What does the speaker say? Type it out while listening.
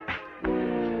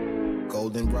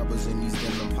Golden rubbers in these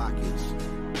denim pockets.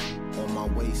 On my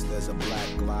waist there's a black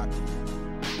Glock.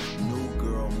 New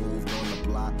girl moved on the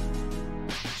block.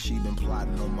 She been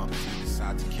plotting on my feet.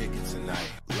 Decide to kick it tonight.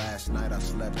 Last night I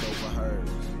slept over hers.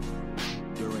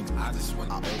 During I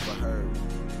overheard.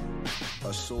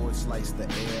 A sword sliced the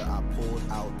air. I pulled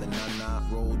out the nana,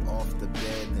 rolled off the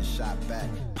bed, then shot back.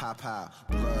 Pop out,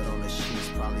 blood on the sheets,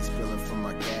 probably spilling from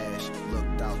my gash.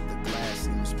 Looked out the glass,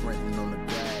 seen him sprinting on the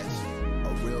grass.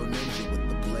 A real ninja with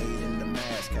the blade and the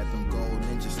mask. Had them gold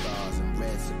ninja stars and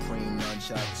red Supreme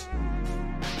nunchucks.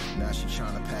 Now she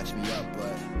tryna patch me up,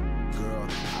 but girl,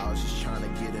 I was just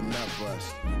tryna get a nut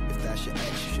bust. If that's your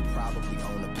ex, you should probably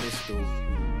own a pistol.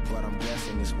 But I'm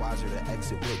guessing it's wiser to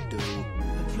exit with dude.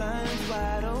 The blinds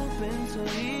wide open so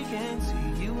he can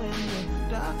see you in the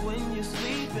dark when you're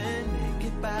sleeping.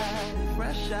 Naked body,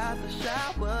 fresh out the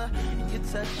shower, and you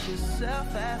touch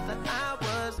yourself after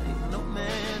hours. Ain't no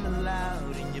man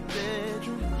allowed in your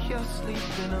bedroom. You're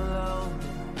sleeping alone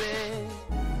in bed.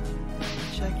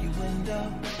 Check your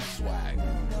window. Swag.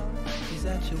 He's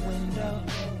at your window.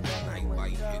 Night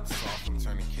light hits off, I'm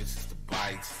turning kisses to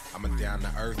bites. I'm a down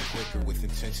to earth quicker with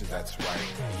intentions, that's right.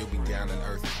 And you'll be down to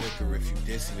earth quicker if you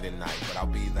diss me tonight. But I'll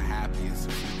be the happiest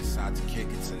if you decide to kick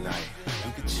it tonight.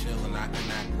 You can chill and I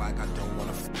can act like I don't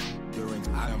wanna during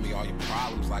tell me all your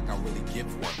problems like I really give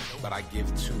one. But I give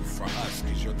two for us,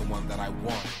 cause you're the one that I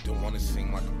want. Don't wanna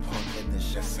sing like a punk, let this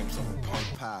shit seem so punk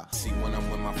pop. See, when I'm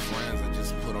with my friends, I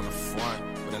just put on the front.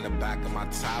 But in the back of my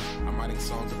top, I'm writing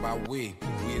songs about we.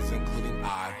 We is including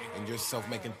I, and yourself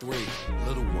making three.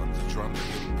 Little ones, the drums are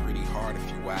hitting pretty hard if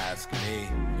you ask me.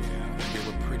 Yeah,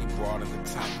 you're a pretty broad in the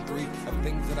top three of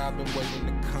things that I've been waiting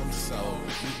to come. So,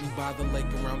 meet me by the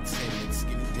lake around 10 and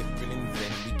skinny dipping, and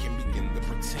then we can begin the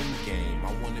pretend game.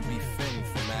 I wanna be Finn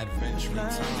from Adventure Time.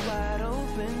 Time. Wide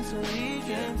open so he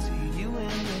can see you in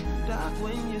the dark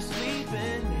when you're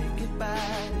sleeping. Naked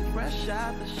body, fresh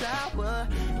out the shower,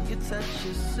 and you touch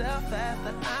yourself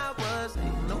after hours.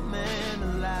 Ain't no man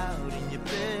allowed in your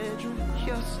bedroom.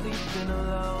 You're sleeping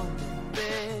alone in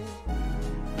bed.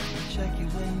 Check your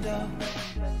window.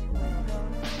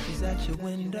 He's at your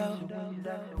window.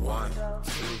 1,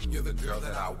 2, you're the girl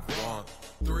that I want.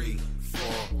 3, 4,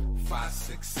 5,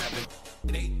 6, 7,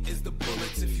 8 is the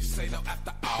bullets if you say no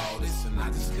after all this. And I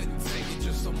just couldn't take it,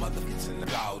 you're so motherfucking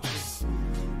gorgeous.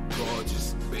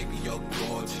 Gorgeous, baby, you're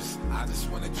gorgeous. I just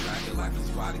wanna drag your lifeless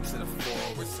body to the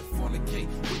forest and fornicate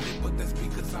with it, but that's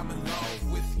because I'm in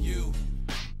love with you.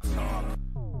 Talk,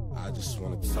 I just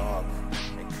wanna talk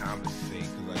and conversate,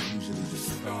 cause I usually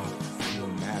just talk. You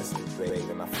and masturbate,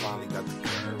 and I finally got the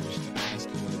courage to ask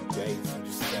you on a date. You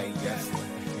just say yes,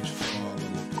 and you fall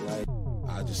in the play.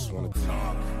 I just wanna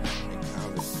talk and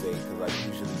conversate, cause I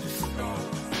usually just talk.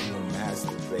 You and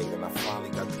masturbate, and I finally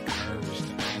got the courage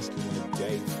to ask you on a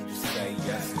date. You just say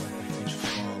yes, and you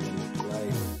fall in the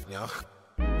place. You know?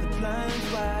 The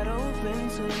blinds wide open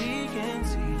so he can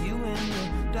see you in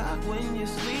the dark when you're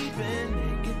sleeping.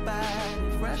 Naked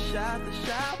body, fresh out the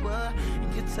shower,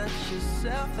 and you touch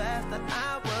yourself after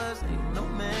hours. Ain't no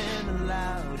man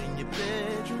allowed in your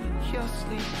bedroom. You're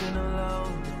sleeping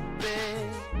alone in bed.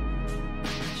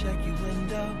 Check your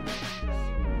window.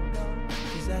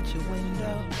 He's at your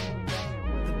window.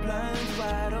 The blinds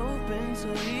wide open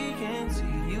so he can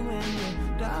see you in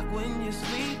the dark when you're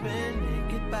sleeping.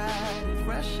 Naked body,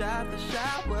 fresh out the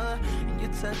shower, and you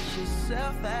touch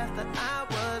yourself after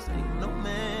hours. Ain't no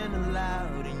man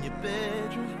allowed in your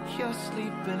bedroom. You're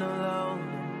sleeping alone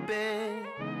in bed.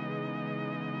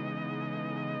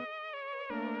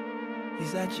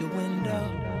 He's at your window.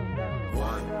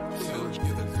 1, 2,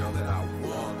 you're the girl that I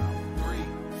want. 3,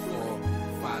 4,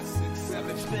 5, 6,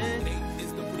 7, 8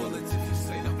 is the bullets if you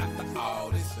say no after all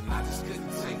this. And I just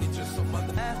couldn't take it, just so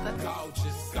motherfucking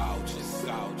gorgeous, gorgeous,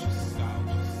 gorgeous, gorgeous,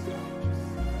 gorgeous.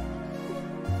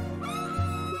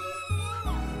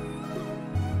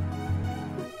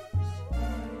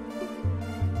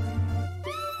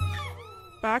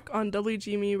 Back on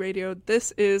WGME Radio,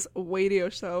 this is Radio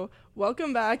Show.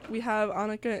 Welcome back. We have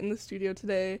Annika in the studio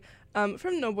today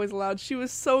from No Boys Allowed. She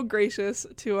was so gracious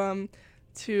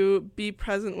to be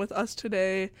present with us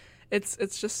today. It's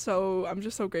just so, I'm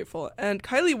just so grateful. And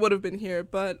Kylie would have been here,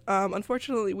 but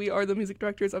unfortunately we are the music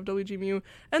directors of WGMU,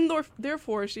 and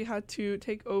therefore she had to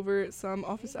take over some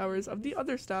office hours of the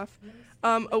other staff.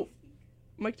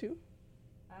 Mic 2?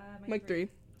 Mic 3.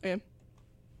 Okay.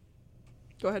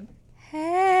 Go ahead.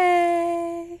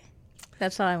 Hey.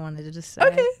 That's all I wanted to just say.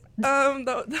 Okay.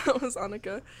 That was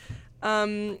Annika.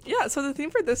 Yeah, so the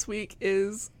theme for this week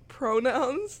is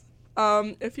pronouns.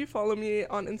 If you follow me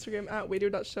on Instagram at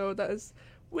wadio.show, that is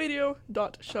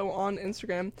wadio.show on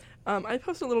Instagram. I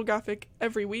post a little graphic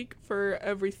every week for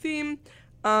every theme.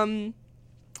 And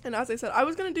as I said, I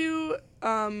was going to do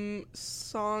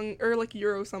song or like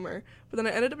Euro Summer, but then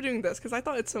I ended up doing this because I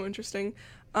thought it's so interesting.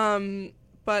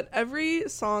 But every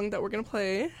song that we're going to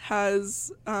play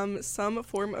has some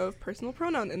form of personal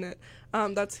pronoun in it.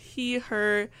 That's he,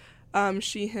 her,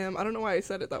 she, him. I don't know why I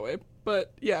said it that way,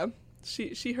 but yeah,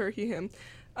 she, her, he, him.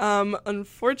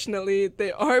 Unfortunately,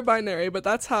 they are binary, but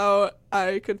that's how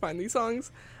I could find these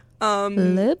songs.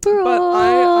 Liberal. But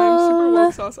I'm super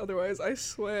woke sauce otherwise. I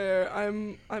swear,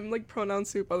 I'm like pronoun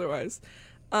soup otherwise.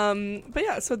 But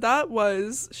yeah, so that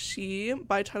was She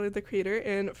by Tyler, the Creator,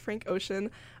 and Frank Ocean.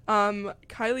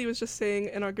 Kylie was just saying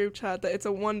in our group chat that it's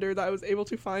a wonder that I was able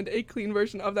to find a clean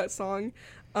version of that song.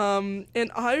 And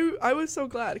I was so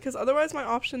glad, because otherwise my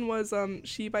option was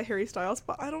She by Harry Styles,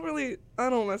 but I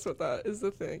don't mess with that, is the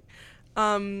thing.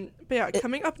 But yeah,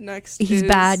 coming up next He's is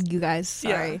bad, you guys.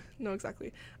 Sorry. Yeah, no,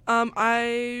 exactly.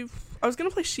 I was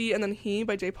gonna play She and then He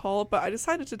by J. Paul, but I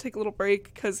decided to take a little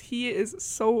break because He is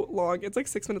so long. It's like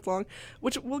 6 minutes long,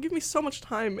 which will give me so much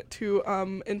time to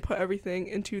input everything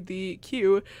into the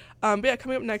queue. But yeah,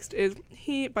 coming up next is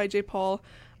He by J. Paul,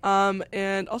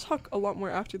 and I'll talk a lot more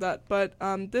after that. But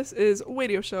this is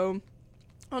Wadio Show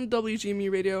on WGME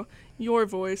Radio, your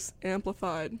voice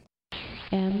amplified.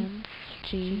 MGNDP6.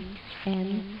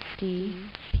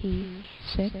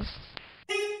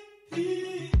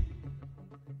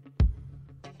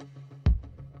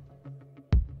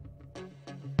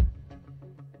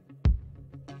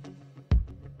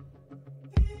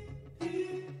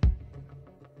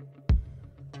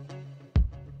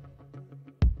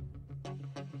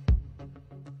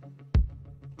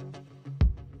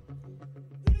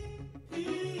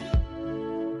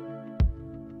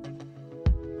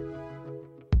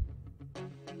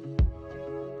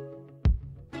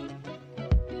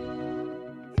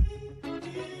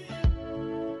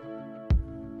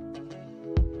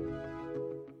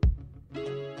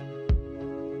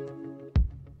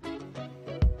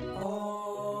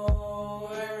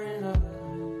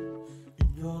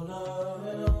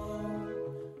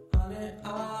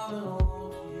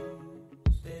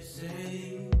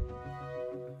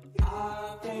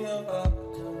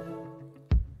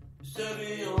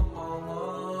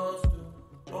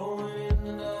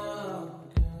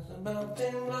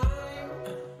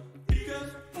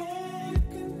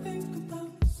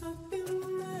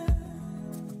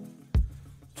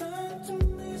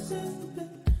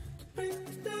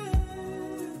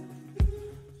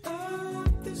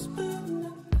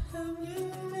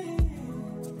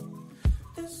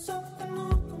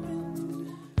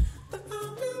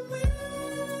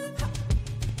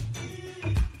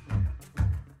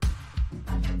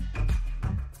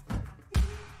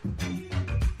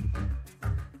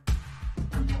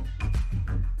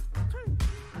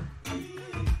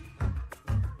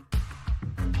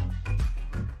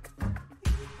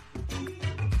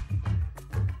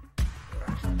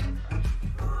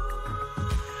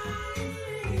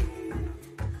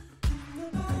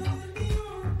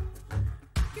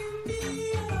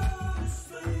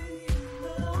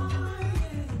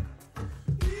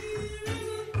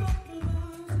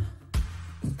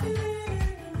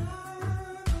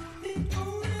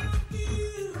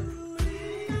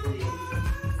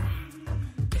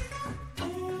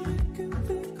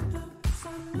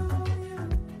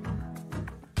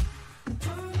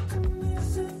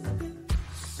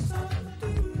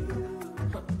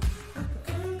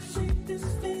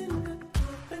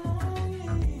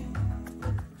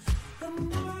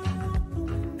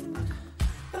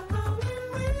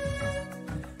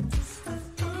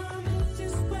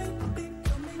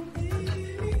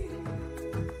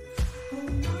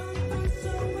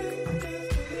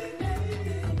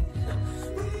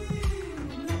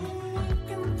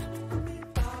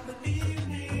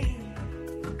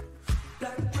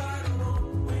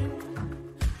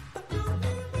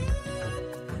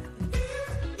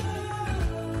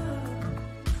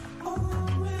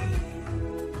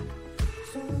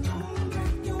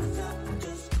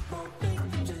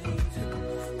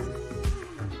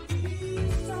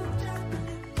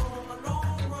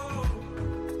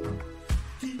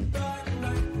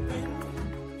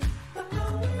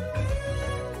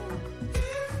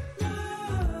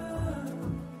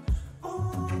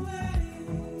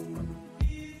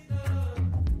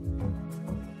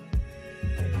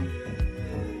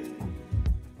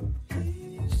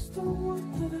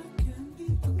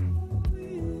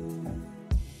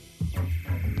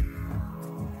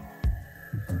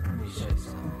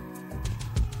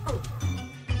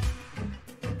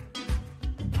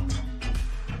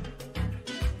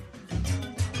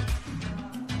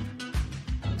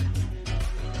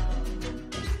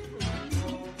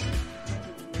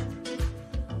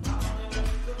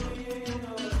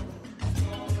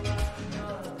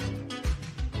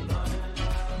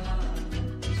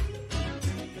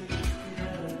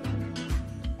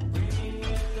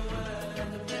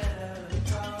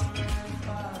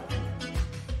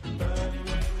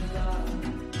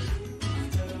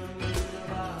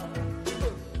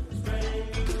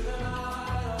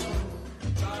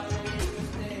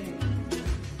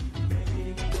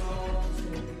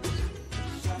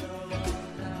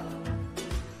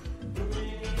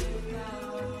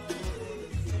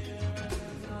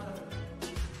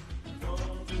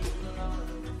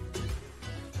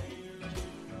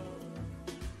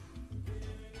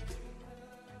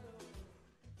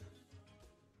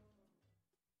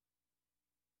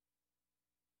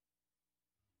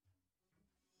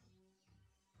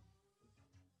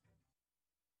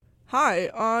 hi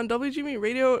on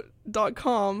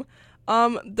WGMeradio.com.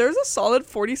 There's a solid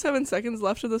 47 seconds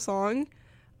left of the song.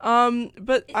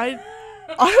 But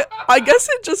I guess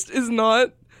it just is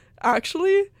not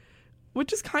actually,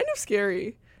 which is kind of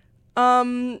scary.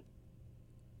 Yeah,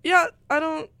 I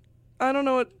don't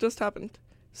know what just happened.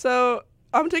 So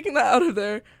I'm taking that out of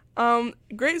there.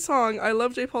 Great song. I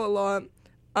love J. Paul a lot.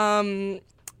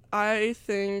 I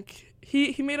think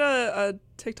he made a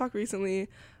TikTok recently,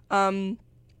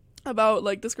 about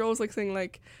like this girl was like saying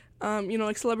like, you know,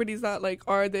 like celebrities that like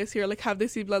are this year, like have they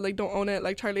see blood, like don't own it,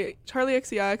 like Charlie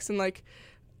XCX, and like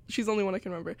she's the only one I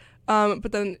can remember.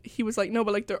 But then he was like, no,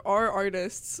 but like there are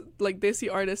artists, like they see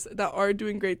artists that are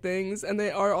doing great things, and they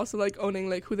are also like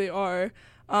owning like who they are.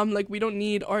 Like we don't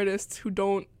need artists who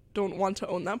don't want to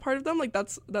own that part of them. Like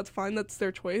that's fine, that's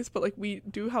their choice. But like we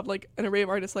do have like an array of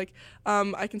artists, like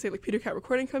I can say like Peter Cat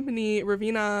Recording Company,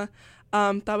 Ravina,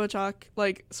 Tabajak,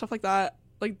 like stuff like that.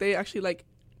 Like they actually like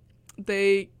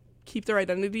they keep their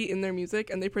identity in their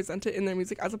music and they present it in their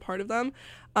music as a part of them.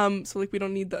 So like we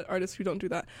don't need the artists who don't do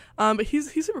that. But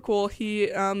he's super cool.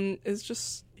 He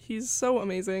he's so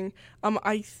amazing.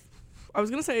 I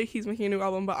was gonna say he's making a new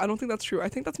album, but I don't think that's true. I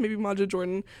think that's maybe Majid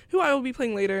Jordan, who I will be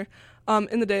playing later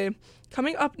in the day.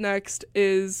 Coming up next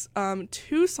is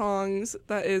 2 songs.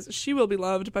 That is She Will Be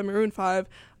Loved by Maroon 5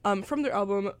 from their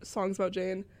album Songs About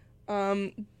Jane.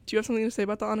 Do you have something to say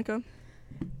about that, Annika?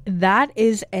 That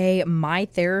is a My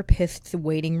Therapist's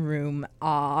Waiting Room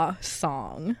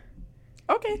song.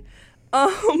 Okay.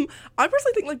 I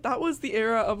personally think like that was the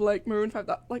era of like Maroon 5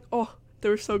 that like, oh, they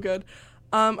were so good.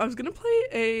 I was gonna play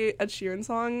a Ed Sheeran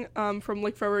song from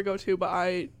like forever ago too, but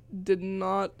I did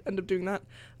not end up doing that.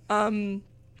 But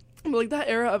like that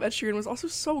era of Ed Sheeran was also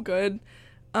so good.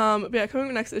 But yeah, coming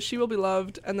up next is She Will Be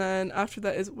Loved, and then after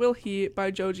that is Will He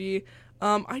by Joji.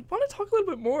 I want to talk a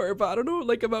little bit more, but I don't know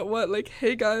like about what. Like,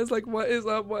 hey guys, like what is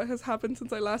up? What has happened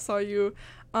since I last saw you?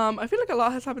 I feel like a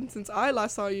lot has happened since I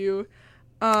last saw you.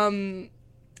 But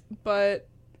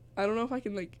I don't know if I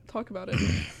can like talk about it.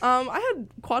 I had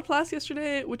quad class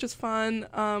yesterday, which is fun.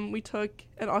 We took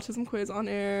an autism quiz on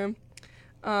air.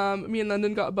 Me and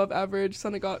London got above average.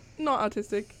 Sana got not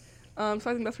autistic. So I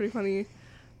think that's pretty funny.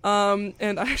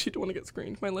 And I actually don't want to get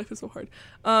screened. My life is so hard.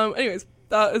 Anyways,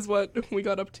 that is what we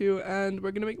got up to, and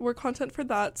we're gonna make more content for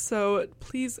that. So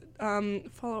please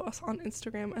follow us on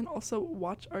Instagram and also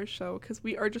watch our show because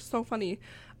we are just so funny.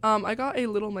 I got a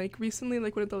little mic recently,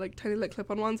 like one of the like tiny like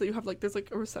clip-on ones that you have like there's like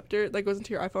a receptor that goes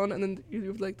into your iPhone, and then you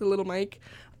have like the little mic.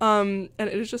 And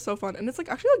it is just so fun, and it's like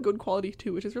actually like good quality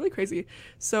too, which is really crazy.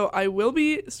 So I will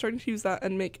be starting to use that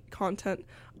and make content.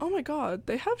 Oh my god,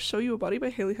 they have Show You a Body by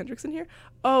Hailey Hendrix in here.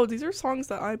 Oh, these are songs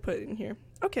that I put in here.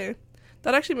 Okay.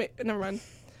 That actually never mind.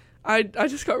 I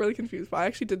just got really confused, but I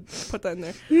actually did put that in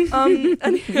there.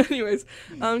 Anyways,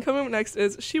 coming up next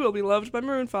is She Will Be Loved by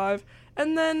Maroon 5,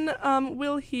 and then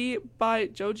Will He by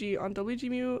Joji on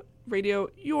WGMU Radio,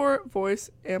 your voice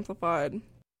amplified.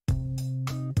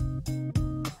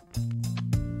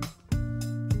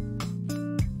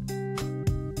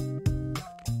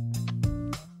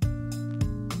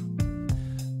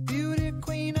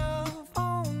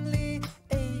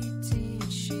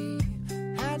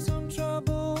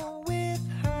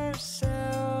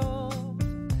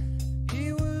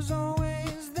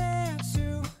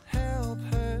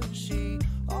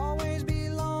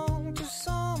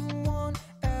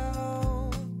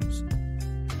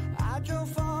 Drove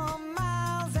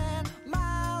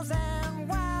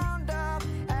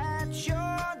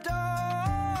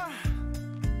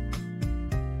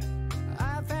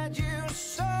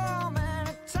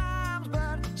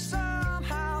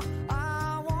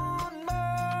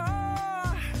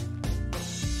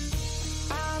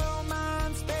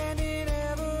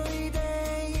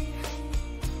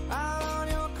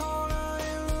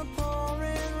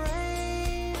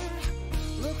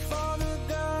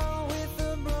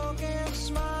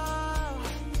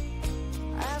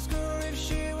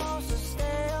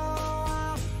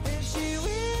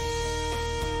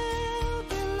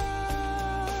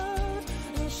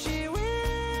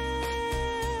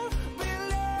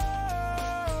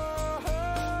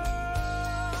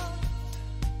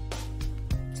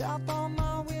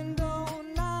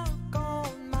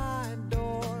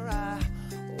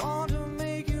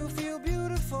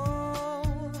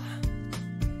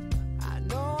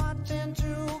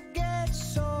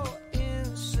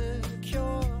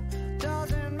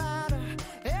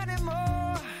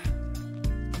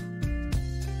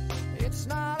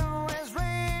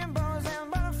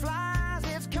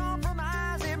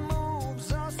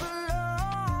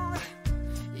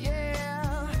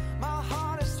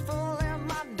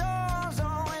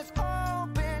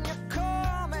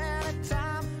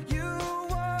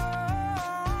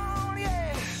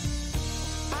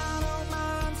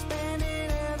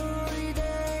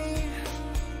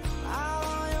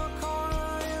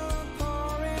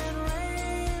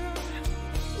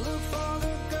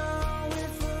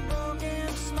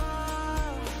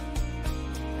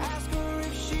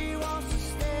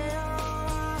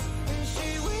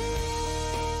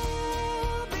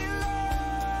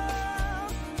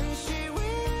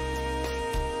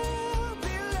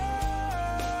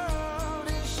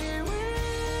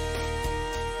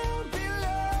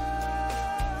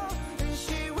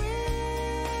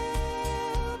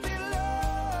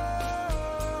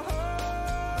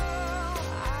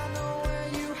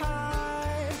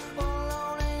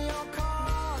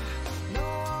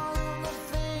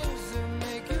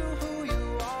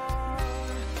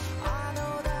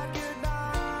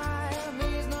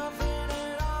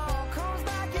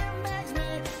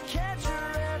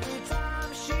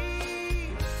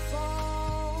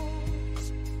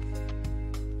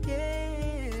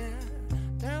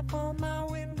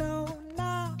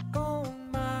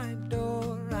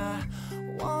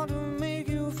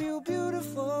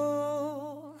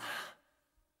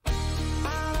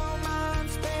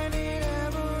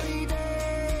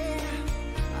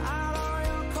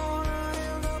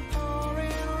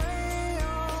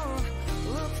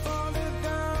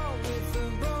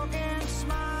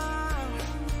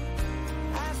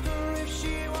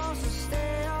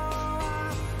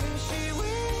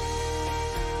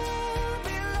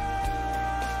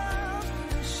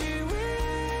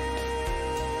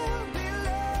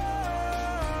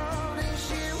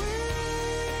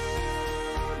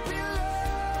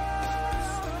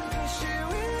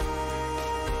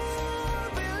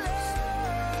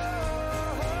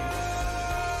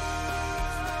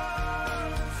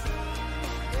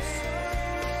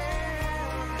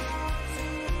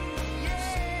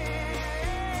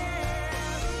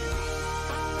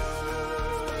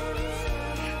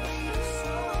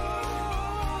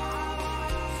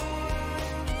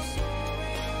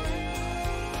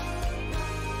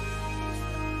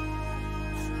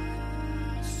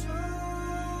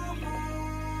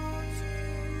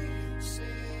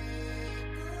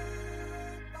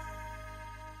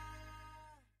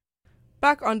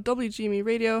back on WGME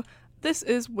Radio. This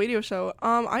is Radio Show.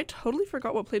 I totally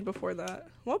forgot what played before that.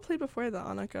 What played before that,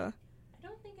 Annika? I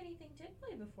don't think anything did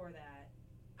play before that.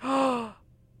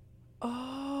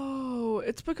 Oh,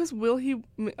 it's because Will He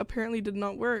apparently did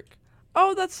not work.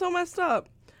 Oh, that's so messed up.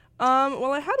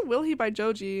 Well, I had Will He by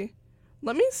Joji.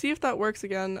 Let me see if that works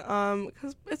again,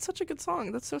 because it's such a good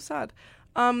song. That's so sad.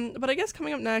 But I guess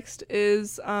coming up next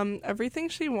is Everything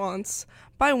She Wants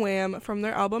by Wham from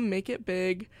their album Make It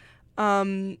Big.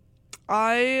 I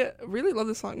really love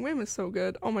this song. Wham is so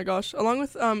good. Oh my gosh. Along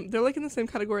with, they're like in the same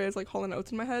category as like Hall &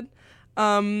 Oates in my head.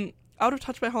 Out of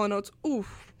Touch by Hall & Oates. Ooh,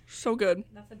 so good.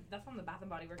 That's on the Bath &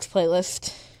 Body Works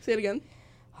playlist. Say it again.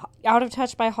 Out of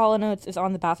Touch by Hall & Oates is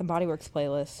on the Bath & Body Works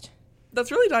playlist. That's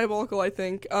really diabolical, I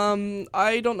think.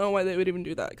 I don't know why they would even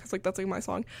do that, because, like, that's, like, my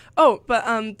song. Oh,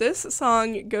 but this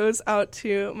song goes out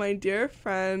to my dear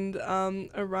friend,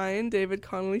 Orion David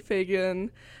Connolly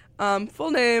Fagan.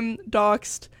 Full name,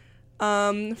 doxed.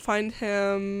 Find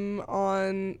him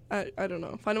on, I don't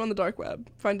know, find him on the dark web.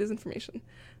 Find his information.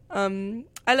 I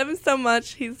love him so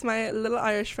much. He's my little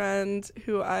Irish friend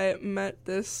who I met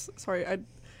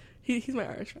He's my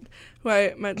Irish friend, who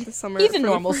I met this summer. He's a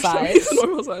normal size. He's a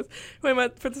normal size. Who I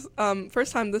met for this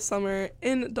first time this summer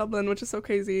in Dublin, which is so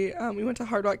crazy. We went to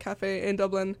Hard Rock Cafe in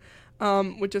Dublin,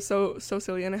 which is so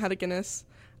silly, and I had a Guinness.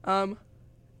 But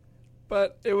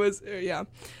it was, yeah.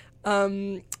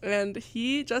 And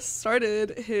he just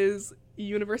started his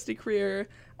university career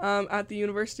at the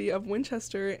University of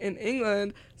Winchester in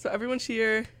England. So everyone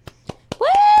cheer. Woo!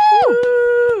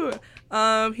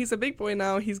 Woo! He's a big boy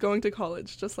now. He's going to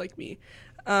college, just like me,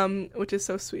 which is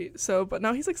so sweet. So, but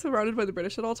now he's like surrounded by the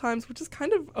British at all times, which is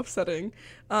kind of upsetting,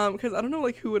 because I don't know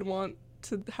like who would want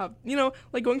to have, you know,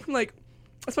 like going from like,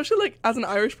 especially like as an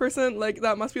Irish person, like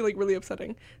that must be like really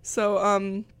upsetting.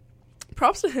 So,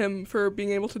 props to him for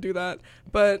being able to do that.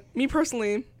 But me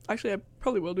personally, actually, I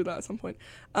probably will do that at some point.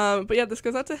 But yeah, this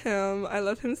goes out to him. I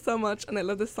love him so much, and I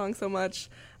love this song so much.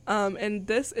 And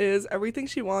this is Everything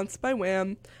She Wants by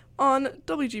Wham on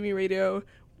WGME Radio.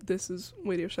 This is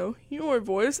Radio Show, your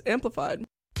voice amplified.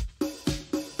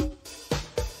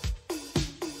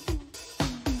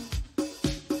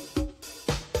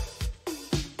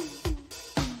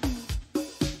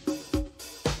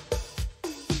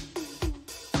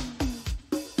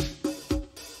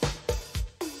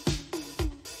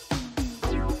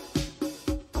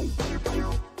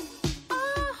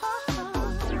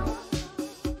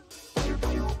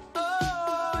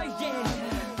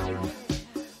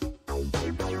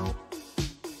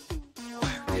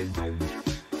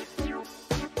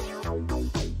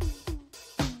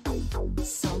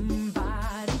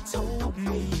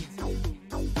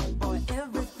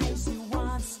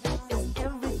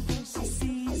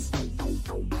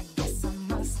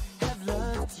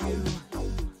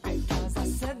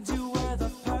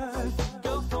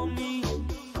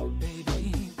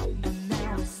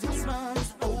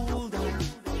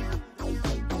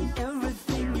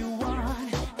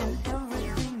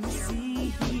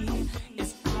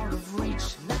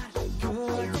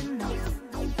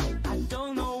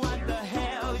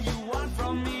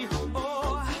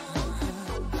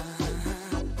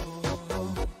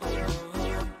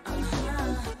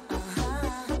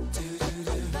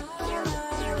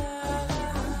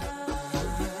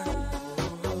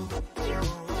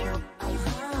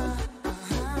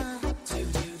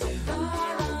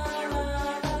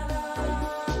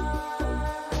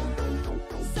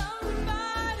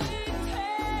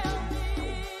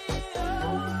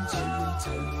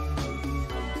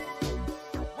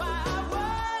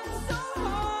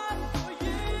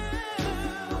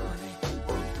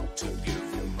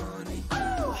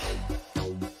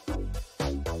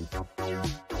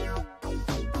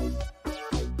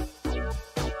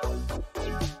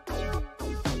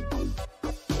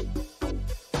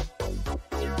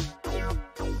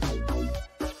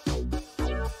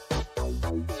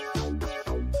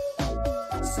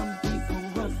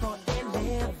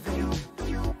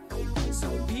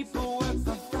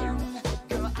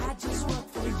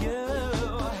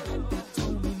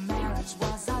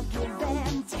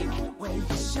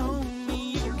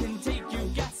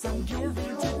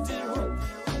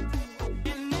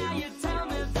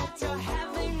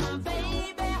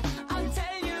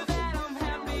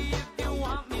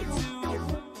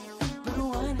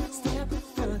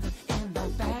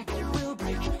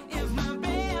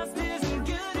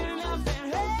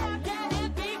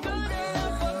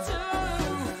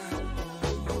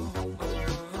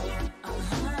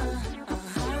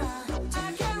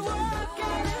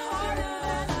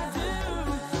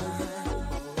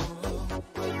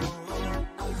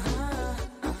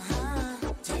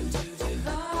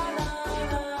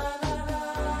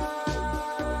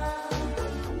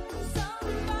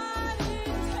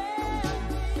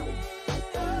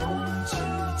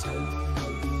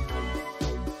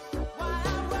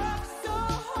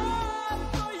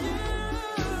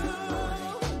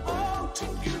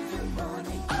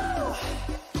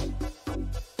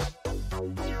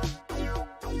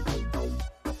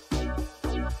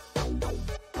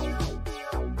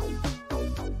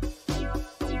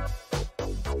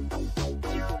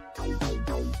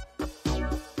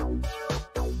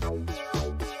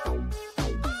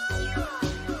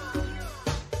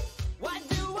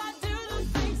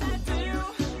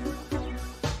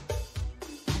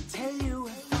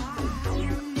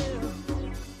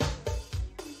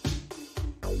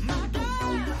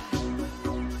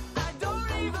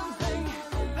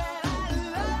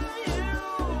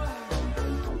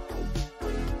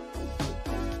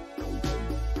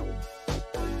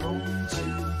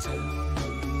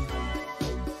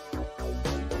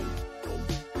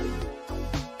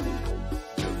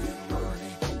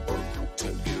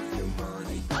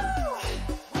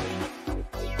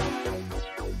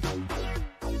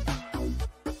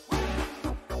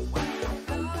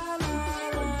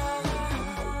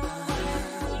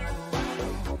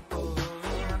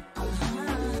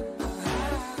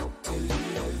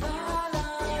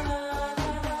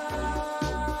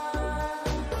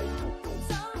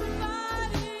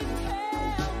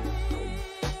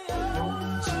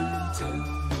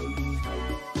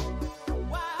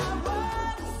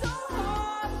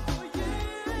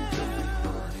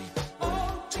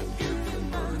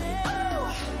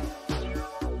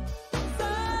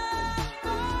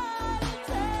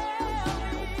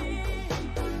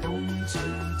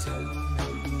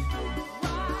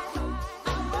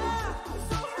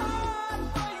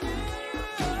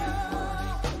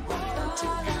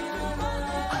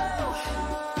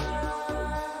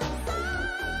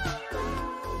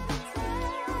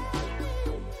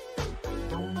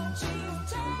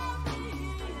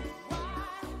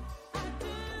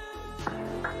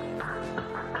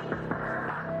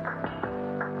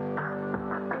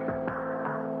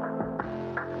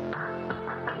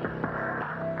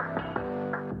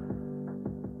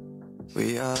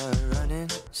 are running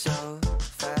so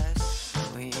fast,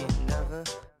 we never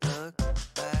look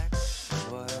back.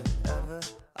 Whatever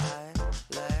I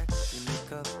lack, we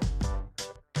make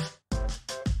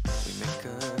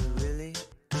a really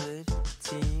good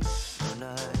team. No,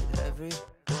 not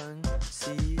everyone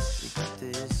sees we got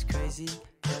this crazy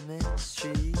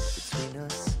chemistry between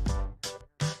us.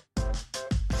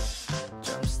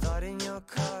 Jump starting your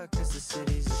car cause the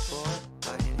city's a bore.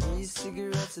 Buying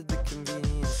e-cigarettes at the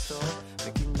convenience store.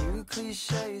 Making new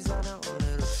cliches on our own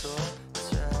little tour.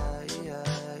 That's right, yeah.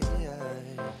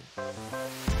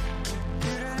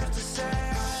 You don't have to say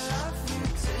I love you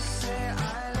to say I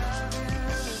love you.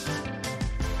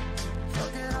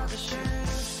 Forget all the shooting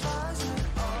stars and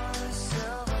all the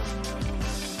silver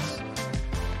moons.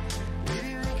 We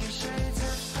be making shades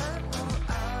of purple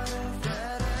out of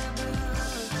red and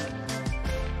blue.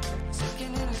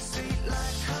 Taking in the sweet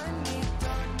like honey,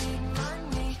 don't need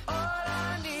money. All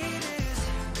I need is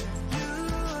you.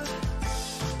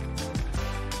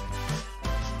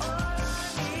 All I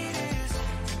need is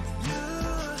you.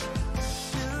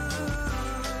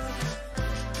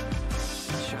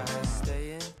 Try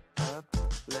staying up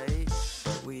late,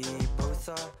 but we both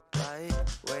are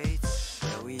lightweights.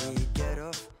 Yeah, we get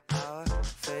off our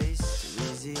face too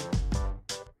easy.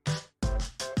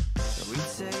 Yeah, we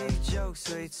take jokes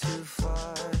way too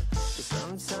far, but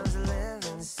sometimes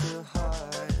living's too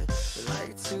hard. We're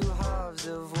like two halves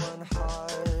of one heart.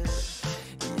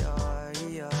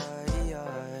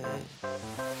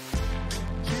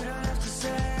 You don't have to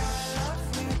say I love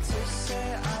you to say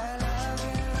I love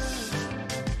you.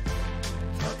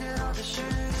 Forget all the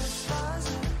shooting stars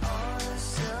and all the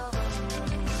silver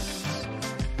moons.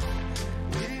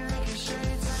 We be making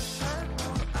shades of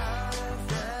purple out of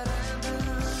red and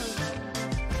blue.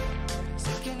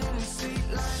 Sticking in the sweet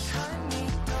like honey,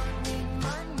 don't need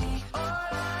money. All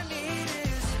I need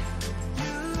is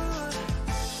you.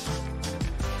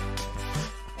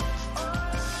 All I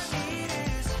need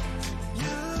is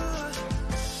you.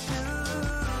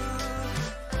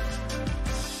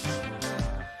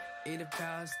 Eat a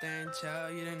Palestine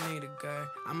child, you don't need a girl.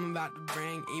 I'm about to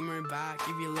bring Emer back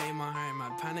if you lay my heart. My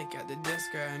panic at the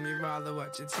disco and you'd rather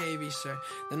watch a TV show.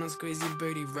 Then I'll squeeze your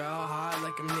booty real hard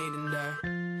like I'm needing dough.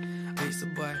 Lisa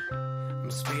boy,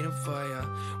 I'm speeding for you.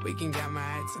 We can get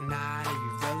married tonight if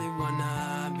you really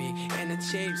wanna be in a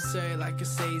cheap suit like a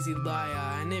sleazy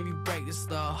lawyer. And if you break this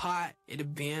little heart, it'll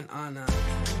be an honor.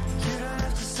 You don't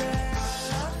have to say I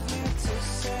love you to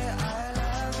say I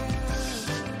love you.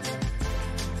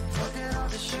 Forget all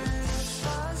the shooting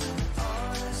stars and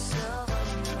all the silver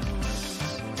moons.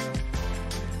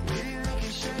 We be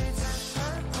making shades of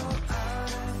purple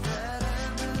out of red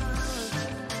and blue.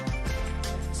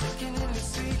 Taking in the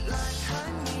sweet like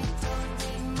honey, don't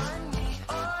need money.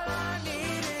 All I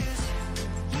need is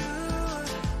you.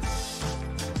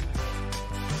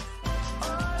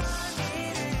 All I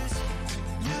need is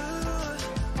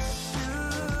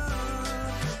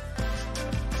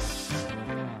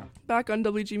Back on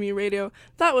WGME Radio,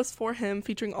 that was For Him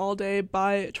featuring All Day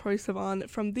by Troye Sivan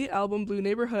from the album Blue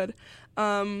Neighborhood.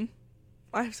 I've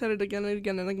said it again and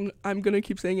again, and I'm gonna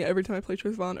keep saying it every time I play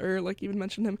Troye Sivan or like even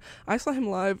mention him. I saw him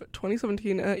live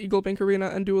 2017 at Eagle Bank Arena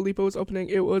and Dua Lipa was opening.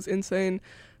 It was insane.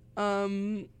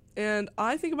 And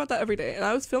I think about that every day. And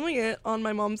I was filming it on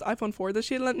my mom's iPhone 4 that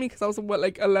she had lent me because I was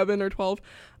like 11 or 12.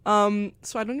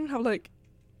 So I don't even have like,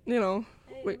 wait.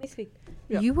 Let me speak.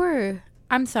 Yeah. You were,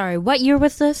 I'm sorry, what year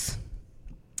was this?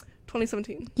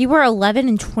 2017. You were 11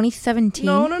 in 2017?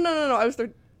 No. I was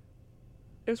It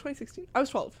was 2016. I was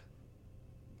 12.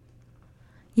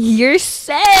 You're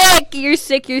sick. You're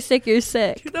sick.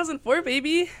 2004,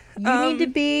 baby. You need to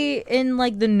be in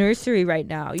like the nursery right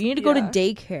now. You need to go to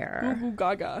daycare. Goo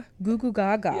gaga. Goo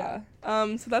gaga.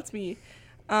 Yeah. So that's me.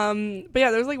 But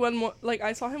yeah, there's like one more. Like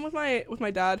I saw him with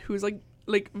my dad, who's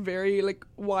like very like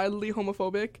wildly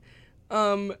homophobic.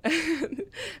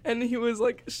 And he was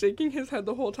like shaking his head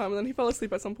the whole time, and then he fell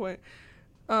asleep at some point.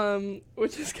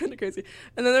 Which is kind of crazy.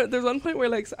 And then there's one point where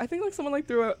like I think like someone like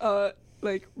threw a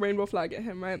like rainbow flag at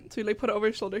him, right? So he like put it over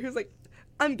his shoulder. He was like,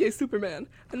 "I'm gay Superman,"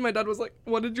 and my dad was like,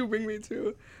 "What did you bring me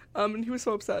to?" And he was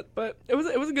so upset. But it was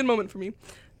a good moment for me.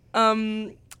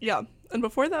 Yeah. And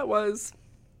before that was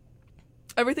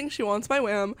Everything She Wants by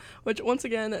Wham, which once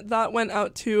again that went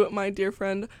out to my dear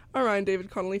friend Orion David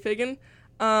Connolly Fagan.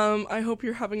 I hope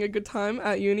you're having a good time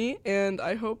at uni, and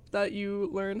I hope that you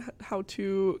learn how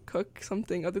to cook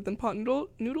something other than pot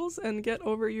noodles and get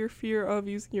over your fear of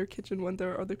using your kitchen when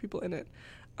there are other people in it.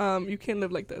 You can't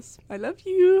live like this. I love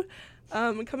you.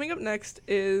 Coming up next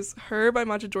is Her by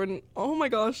Majid Jordan. Oh my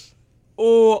gosh,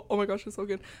 it's so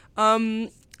good.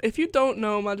 if you don't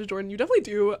know Majid Jordan, you definitely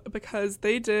do, because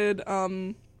they did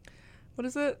what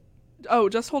is it? Oh,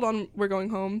 Just Hold On, We're Going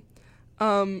Home.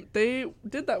 They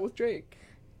did that with Drake.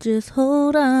 Just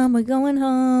hold on, we're going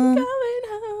home. Going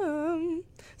home.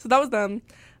 So that was them.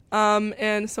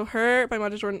 And so Her by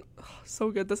Majid Jordan, so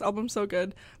good. This album's so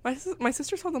good. My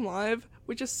sister saw them live,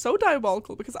 which is so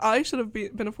diabolical, because I should have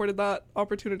been afforded that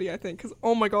opportunity, I think, because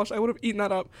oh my gosh, I would have eaten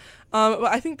that up. But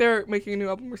I think they're making a new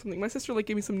album or something. My sister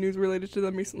gave me some news related to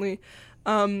them recently.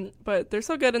 But they're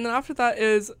so good. And then after that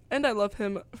is And I Love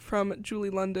Him from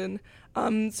Julie London.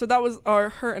 So that was our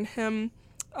Her and Him.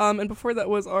 And before that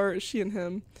was our She and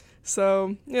Him.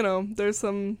 So, they're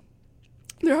having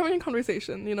a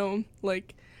conversation,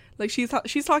 like she's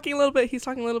talking a little bit, he's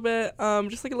talking a little bit,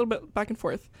 just like a little bit back and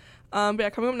forth. But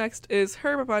yeah, coming up next is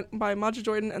Her by Majid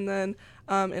Jordan, and then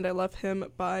And I Love Him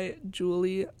by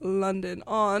Julie London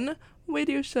on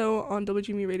Radio Show on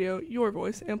WGME Radio, your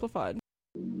voice amplified.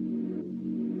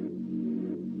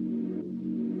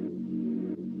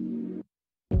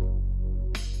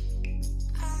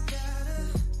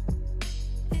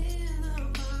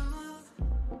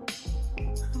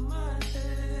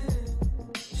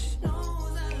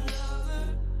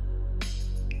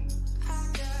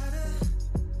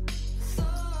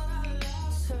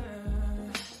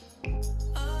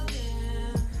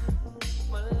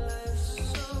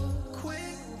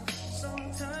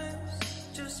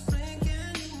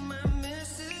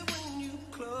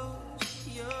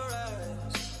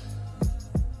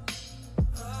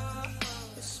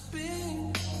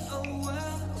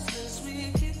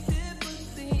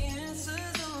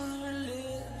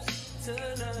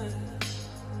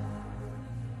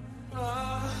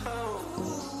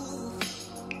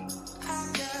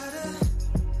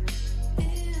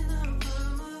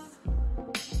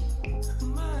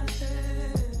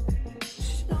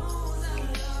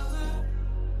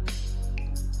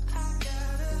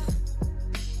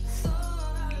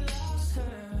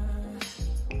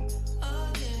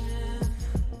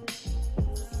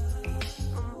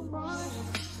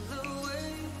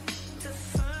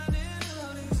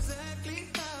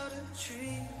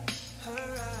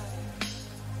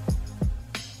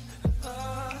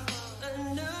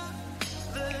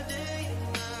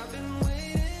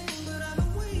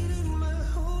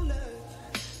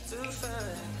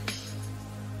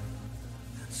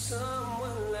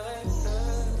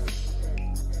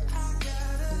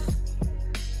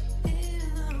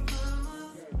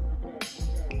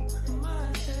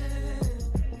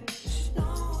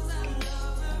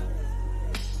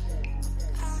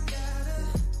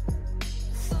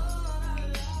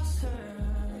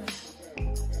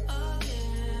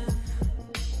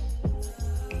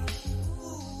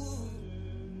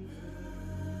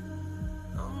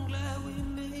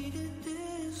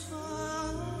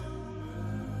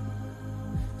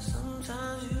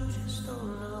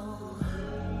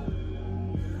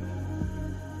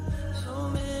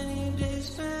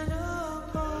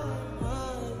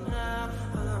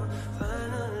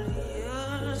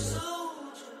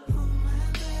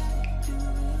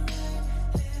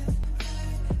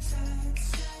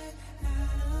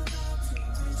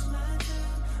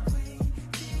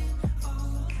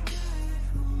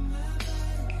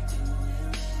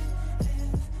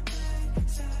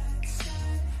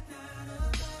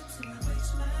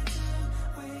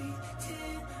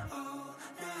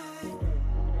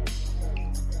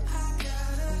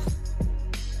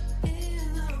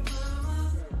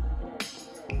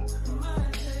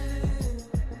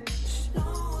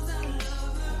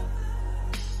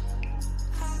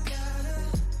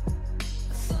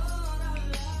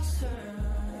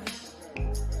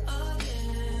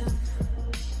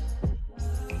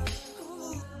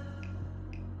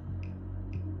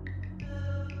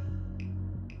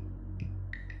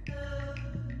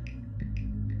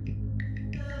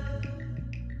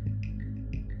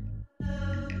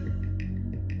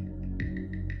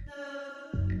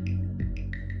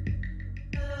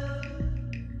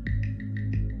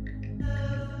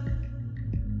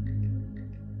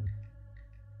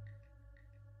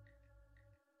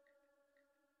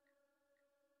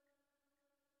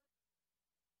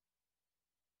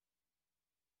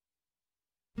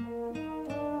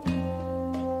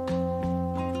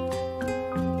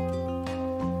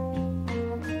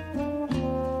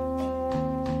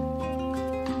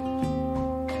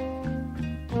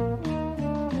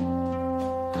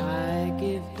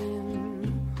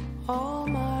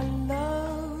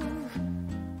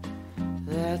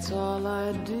 That's all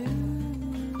I do.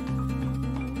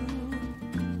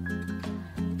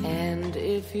 And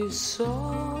if you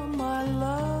saw my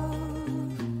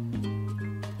love,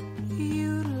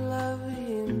 you'd love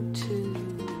him too.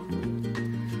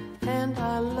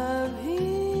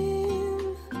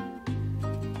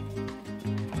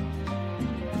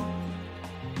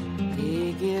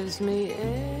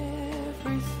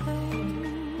 everything,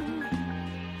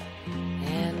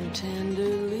 and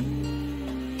tenderly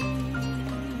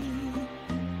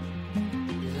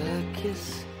the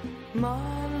kiss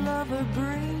my lover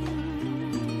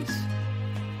brings,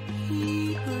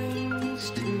 he brings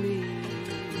to me,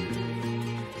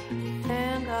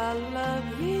 and I love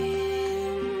him.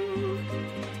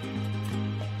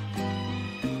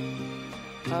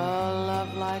 A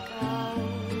love like ours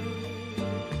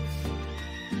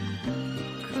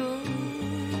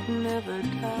could never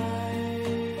die,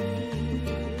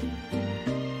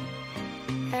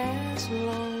 as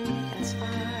long as I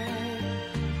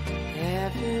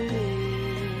have him in me.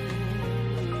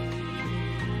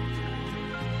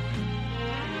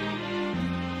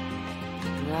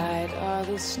 Bright are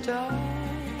the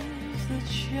stars that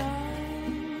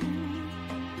shine,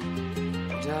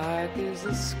 dark is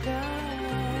the sky.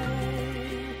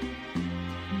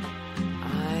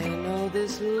 I know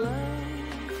this love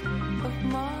of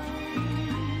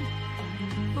mine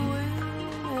will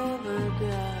never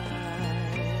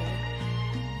die,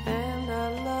 and I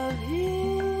love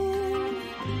him,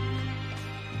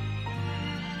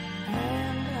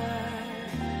 and I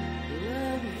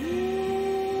love him.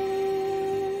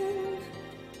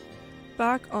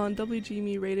 Back on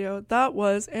WGME Radio, that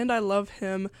was And I Love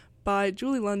Him by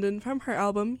Julie London from her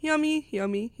album Yummy,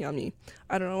 Yummy, Yummy.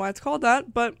 I don't know why it's called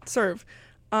that, but serve.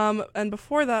 And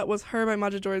before that was Her by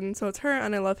Maja Jordan, so it's her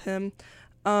and I Love Him.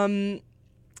 And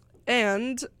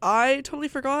I totally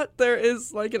forgot there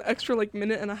is like an extra like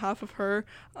minute and a half of her.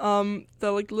 The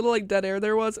like little like dead air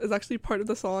there was is actually part of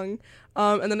the song.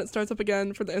 And then it starts up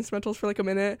again for the instrumentals for like a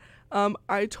minute.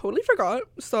 I totally forgot,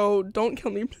 so don't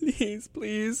kill me, please,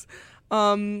 please.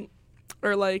 Or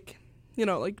like, you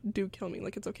know, like, do kill me.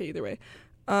 Like, it's okay either way.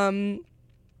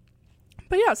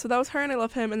 But yeah, so that was Her and I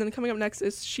Love Him. And then coming up next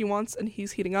is She Wants and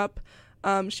He's Heating Up.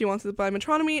 She Wants is by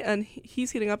Metronomy, and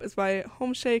He's Heating Up is by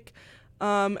Homeshake.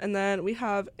 And then we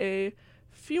have a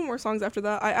few more songs after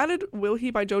that. I added Will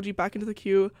He by Joji back into the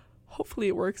queue. Hopefully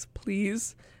it works,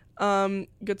 please.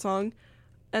 Good song.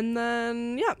 And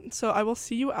then, yeah, so I will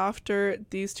see you after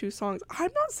these two songs.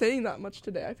 I'm not saying that much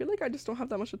today. I feel like I just don't have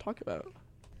that much to talk about.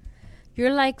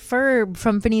 You're like Ferb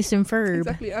from Phineas and Ferb.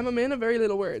 Exactly. I'm a man of very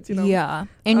little words, you know? Yeah.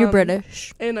 And you're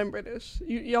British. And I'm British.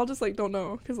 Y'all just, like, don't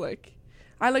know. Because, like,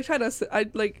 I tried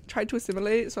to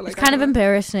assimilate. So, like, it's kind of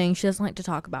embarrassing. She doesn't like to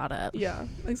talk about it. Yeah.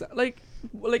 Exactly.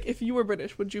 Like, if you were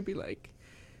British, would you be like,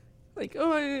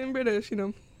 oh, I'm British, you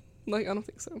know? Like, I don't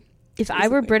think so. If I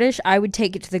were British, I would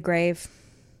take it to the grave.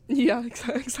 Yeah,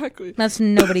 exactly. That's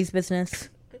nobody's business.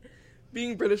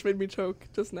 Being British made me choke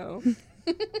just now.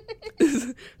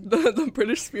 the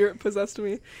British spirit possessed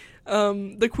me.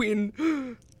 The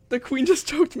queen just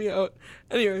choked me out.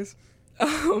 Anyways,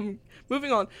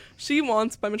 moving on. She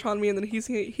Wants by Metronomy, and then He's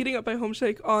Heating Up by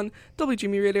Homeshake on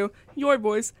WGME Radio. Your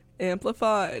voice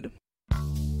amplified.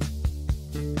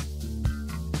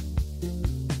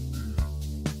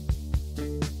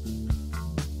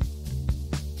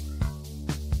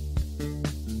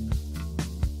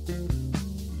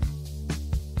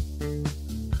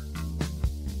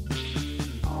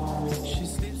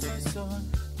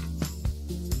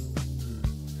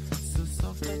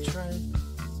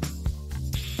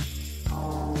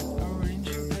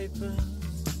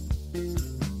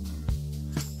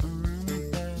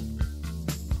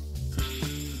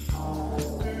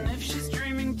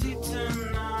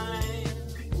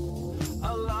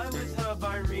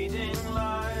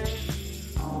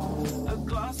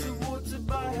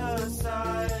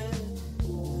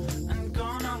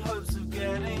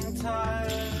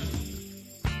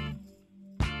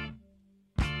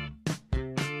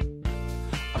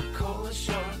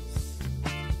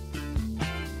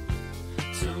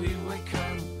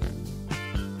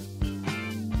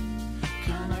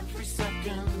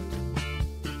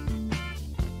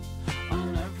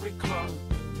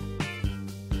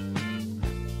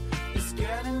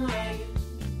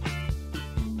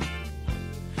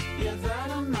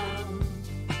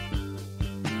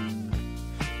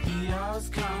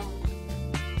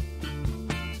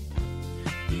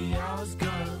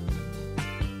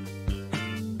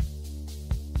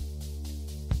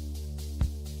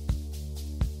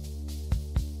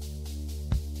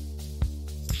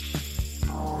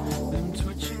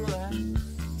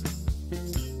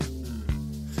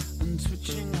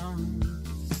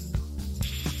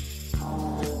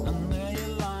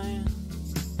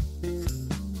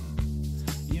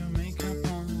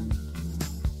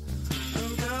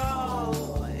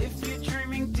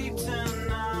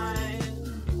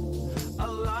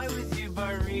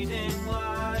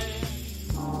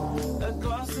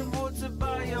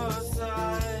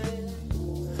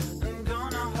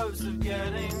 signs of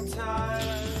getting tired.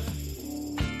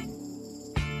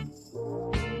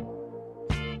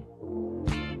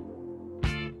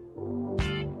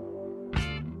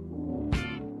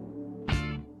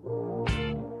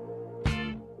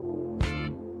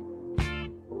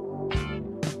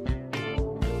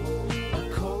 I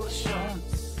call the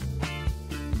shots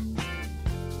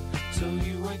till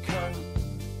you wake up.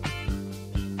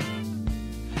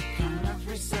 Count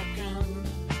every second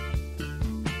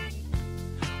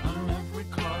on every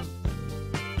clock.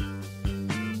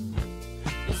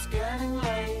 It's getting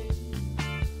late.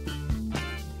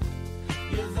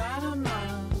 Yeah, that I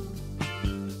know.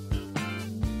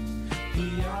 The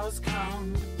hours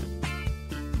count.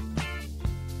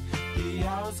 The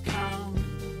hours count.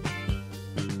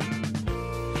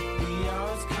 The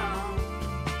hours count.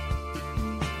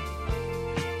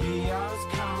 The hours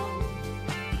count.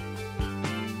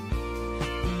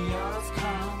 The hours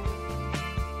count.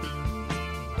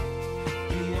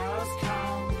 The hours count.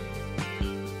 The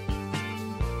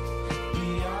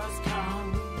hours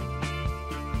count.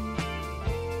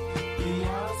 The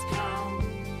hours count.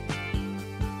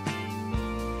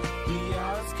 The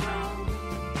hours count.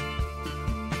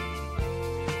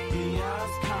 The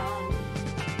hours count.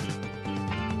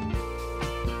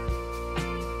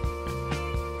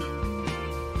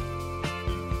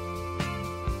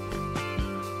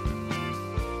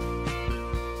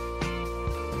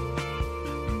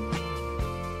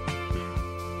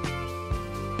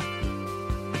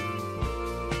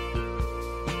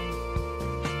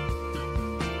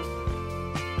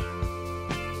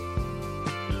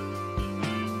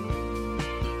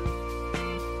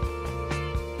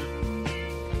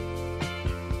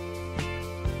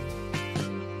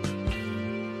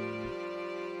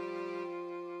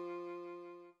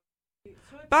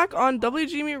 Back on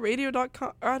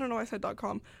WGMeradio.com. I don't know why I said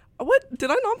 .com. What? Did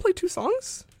I not play two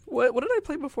songs? What did I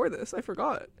play before this? I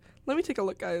forgot. Let me take a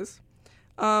look, guys.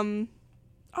 Oh,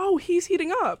 He's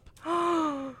Heating Up.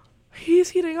 He's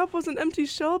Heating Up was an empty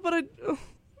shell, but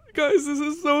guys, this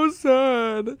is so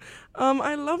sad.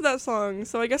 I love that song.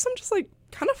 So I guess I'm just, like,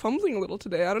 kind of fumbling a little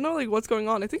today. I don't know, like, what's going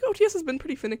on. I think OTS has been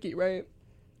pretty finicky, right?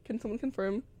 Can someone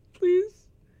confirm, please?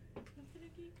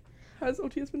 Has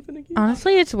OTS been finicky?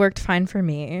 Honestly, it's worked fine for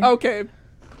me. Okay.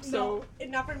 So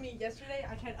not for me. Yesterday,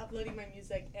 I tried uploading my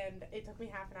music, and it took me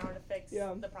half an hour to fix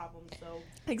the problem. So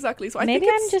exactly. So maybe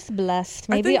I'm just blessed.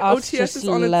 Maybe OTS just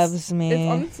loves me.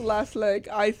 It's on its last leg,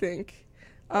 I think.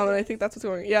 And I think that's what's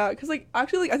going on. Yeah, because, like,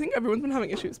 actually, like, I think everyone's been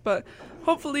having issues. But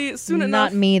hopefully, soon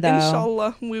enough, not me, though.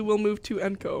 Inshallah, we will move to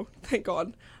Enco. Thank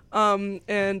God.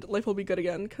 And life will be good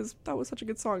again, because that was such a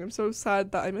good song. I'm so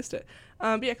sad that I missed it.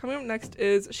 But yeah, coming up next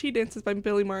is She Dances by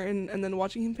Billy Martin, and then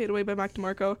Watching Him Fade Away by Mac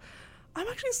DeMarco. I'm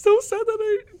actually so sad that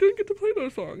I didn't get to play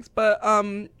those songs. But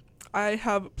I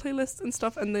have playlists and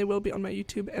stuff, and they will be on my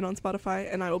YouTube and on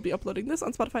Spotify, and I will be uploading this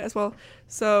on Spotify as well.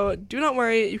 So do not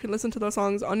worry, you can listen to those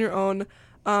songs on your own.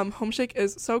 Homeshake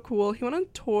is so cool. He went on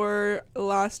tour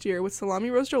last year with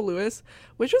Salami Rose Joe Lewis,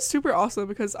 which was super awesome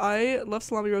because I love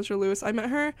Salami Rose Joe Lewis. I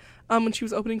met her when she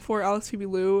was opening for Alex Phoebe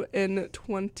Lou in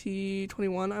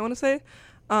 2021, I want to say.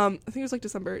 I think it was like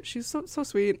December. She's so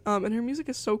sweet, and her music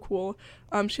is so cool.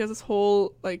 She has this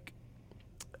whole like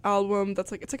album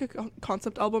that's like, it's like a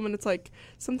concept album, and it's like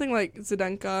something like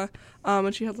Zdenka,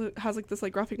 and she has like this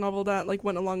like graphic novel that like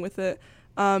went along with it.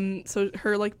 So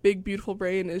her like big beautiful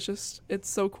brain is just, it's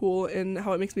so cool in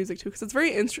how it makes music too, because it's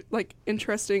very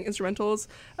interesting instrumentals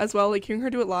as well. Like hearing her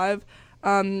do it live,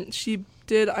 she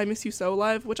did I Miss You So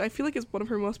live, which I feel like is one of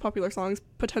her most popular songs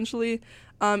potentially,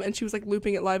 and she was like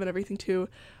looping it live and everything too,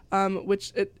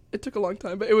 which it took a long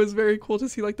time, but it was very cool to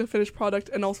see like the finished product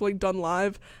and also like done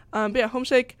live. But yeah,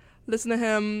 Homeshake, listen to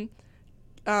him.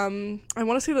 I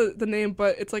want to say the name,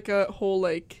 but it's like a whole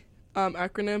like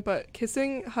acronym, but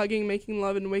Kissing, Hugging, Making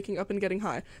Love, and Waking Up and Getting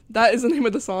High. That is the name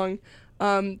of the song.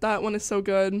 That one is so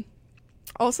good.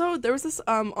 Also, there was this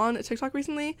on TikTok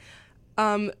recently,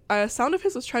 a sound of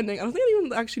his was trending. I don't think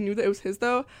anyone actually knew that it was his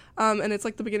though, and it's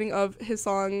like the beginning of his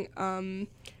song,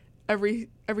 every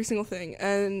single thing,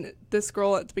 and this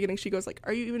girl at the beginning, she goes like,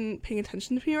 "Are you even paying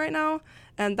attention to me right now?"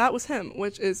 And that was him,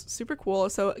 which is super cool,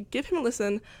 so give him a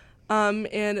listen.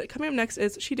 And coming up next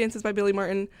is She Dances by Billy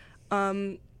Martin.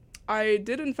 I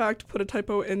did in fact put a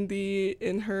typo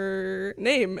in her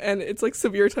name, and it's like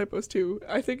severe typos too.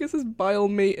 I think this is Bile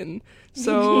Maton.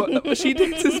 So She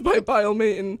Dances by Bile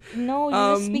Maton. No,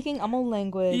 you're speaking Amul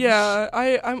language. Yeah,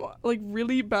 I'm like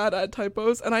really bad at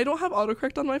typos, and I don't have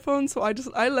autocorrect on my phone, so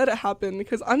I let it happen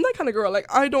because I'm that kind of girl.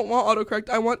 Like I don't want autocorrect.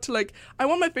 I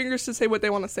want my fingers to say what they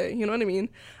want to say. You know what I mean?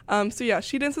 So yeah,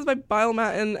 She Dances by Bile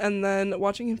Maton, and then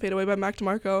Watching Him Fade Away by Mac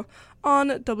DeMarco. on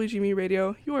WGME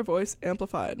Radio, your voice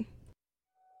amplified.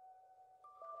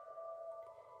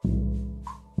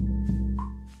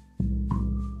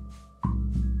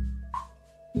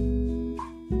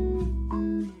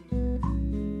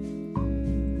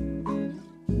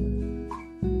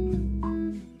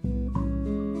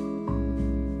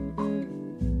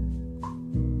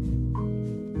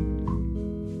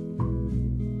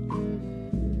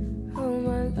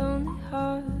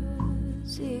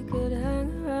 He could hang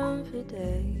around for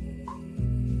days,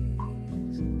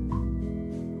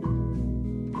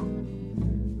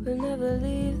 would never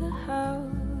leave the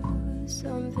house,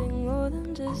 something more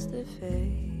than just a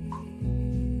phase.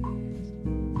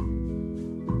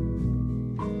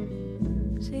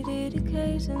 She did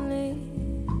occasionally,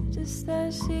 just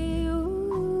as she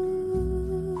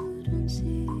would when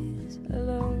she's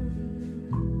alone.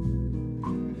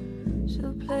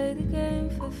 She'll play the game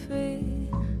for free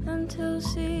until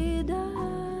she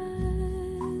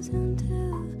dies,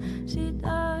 until she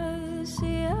dies.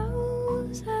 She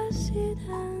owls as she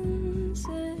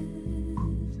dances,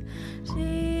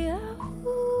 she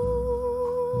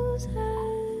owls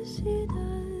as she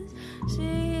does,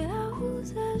 she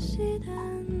owls as she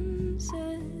dances,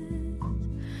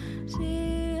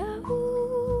 she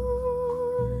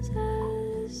owls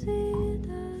as she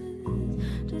does,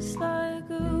 just like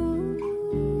a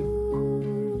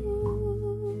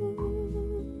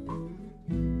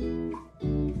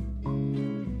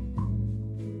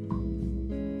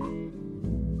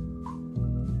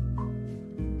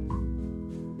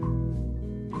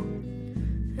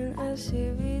as she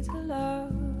reads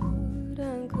aloud,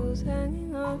 ankles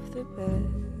hanging off the bed.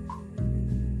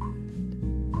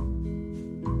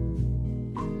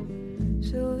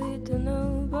 She'll read to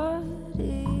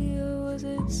nobody, or was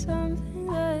it something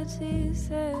that she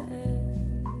said?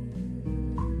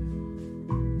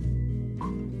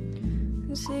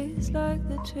 And she's like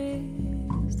the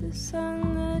trees, the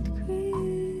sun that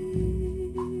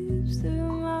creeps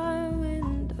through my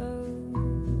window.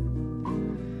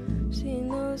 She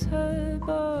knows her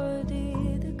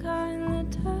body, the kind that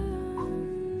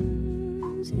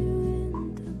turns you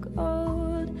into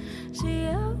gold. She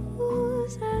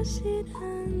owls as she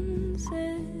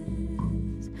dances,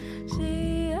 she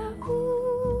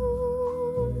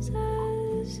owls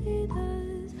as she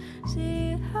does,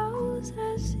 she owls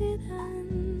as she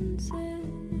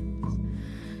dances,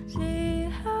 she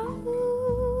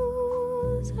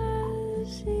owls as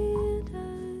she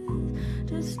does,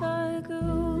 just like a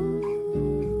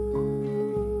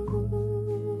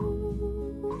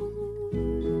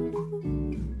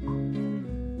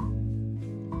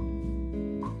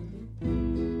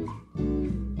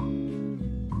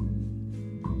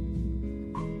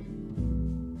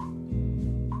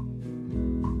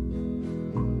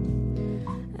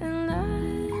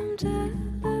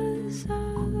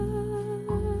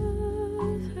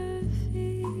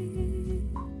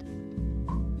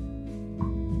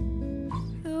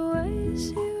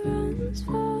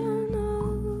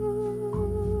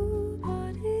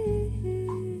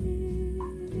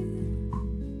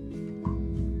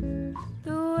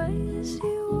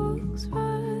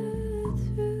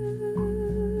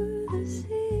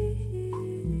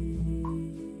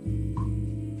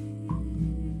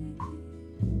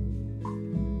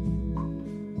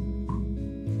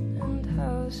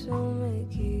she'll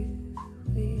make you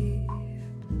weep.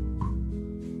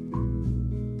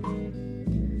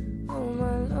 Oh,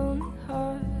 my lonely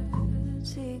heart,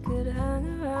 she could hang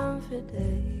around for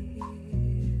days.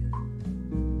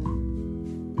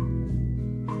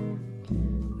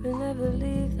 We'll never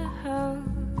leave the house,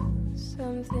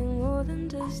 something more than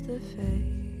just a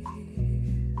phase.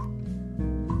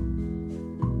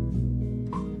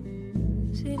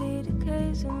 She'd eat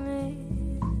occasionally,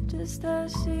 just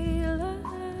as she lies.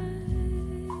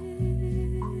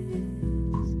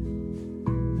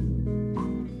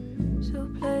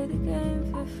 She'll play the game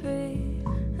for free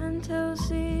until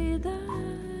she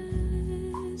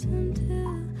dies,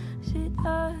 until she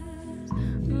dies.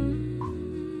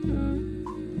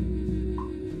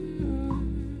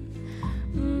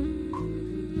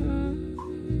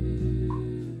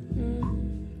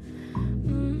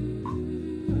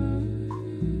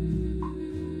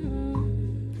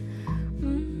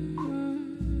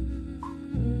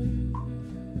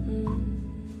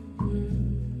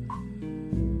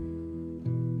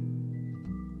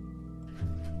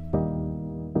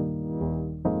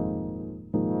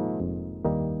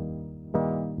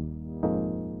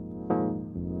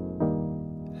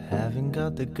 Haven't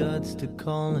got the guts to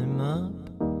call him up.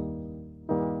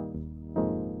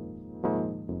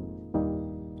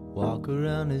 Walk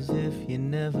around as if you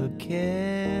never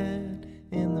cared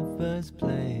in the first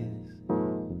place.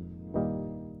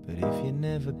 if you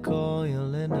never call,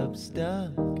 you'll end up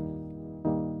stuck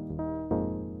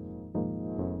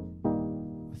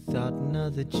without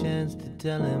another chance to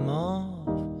tell him off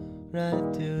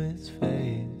right to his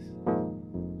face.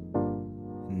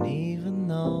 And even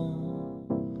though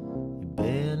you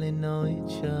barely know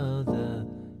each other,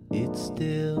 it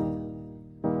still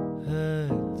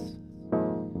hurts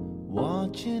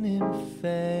watching him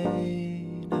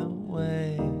fade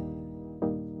away.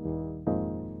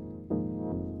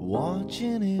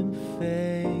 Watching him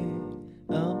fade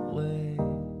away.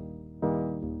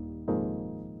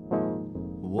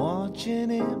 Watching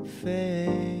him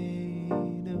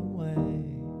fade away.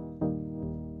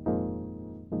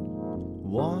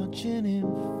 Watching him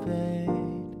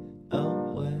fade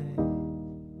away.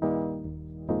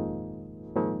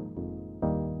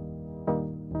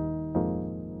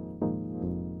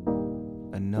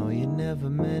 I know you never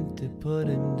meant to put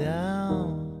him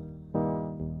down.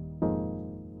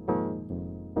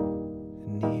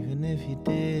 Even if you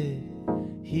did,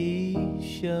 he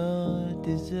sure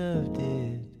deserved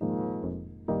it.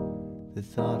 The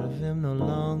thought of him no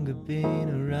longer being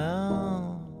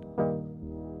around,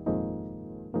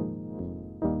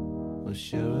 well,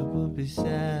 sure it would be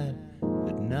sad,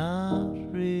 but not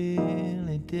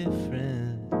really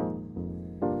different.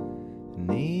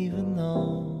 And even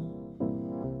though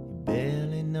you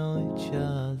barely know each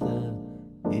other,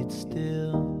 it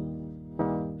still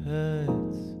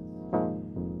hurts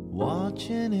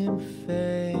watching him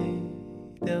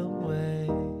fade away.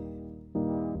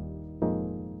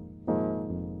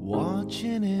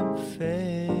 Watching him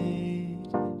fade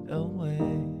away.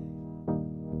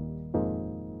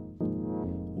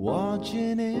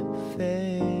 Watching him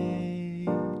fade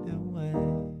away.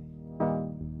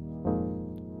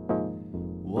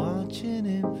 Watching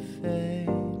him fade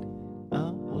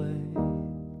away.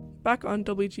 Back on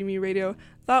WGME Radio,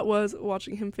 that was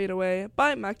Watching Him Fade Away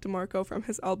by Mac DeMarco from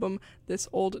his album This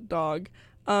Old Dog.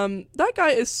 That guy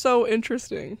is so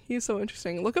interesting. He's so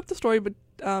interesting. Look up the story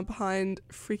behind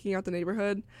Freaking Out the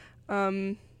Neighborhood.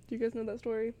 Do you guys know that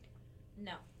story?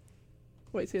 No.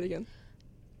 Wait, say it again.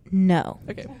 No.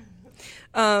 Okay.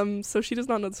 So she does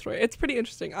not know the story. It's pretty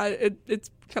interesting. It's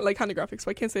kind of graphic,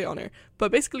 so I can't say it on air.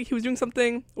 But basically, he was doing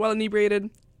something while inebriated,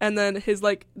 and then his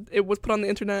it was put on the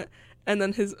internet, and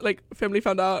then his family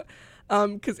found out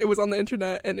because it was on the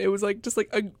internet, and it was just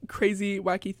a crazy,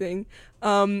 wacky thing.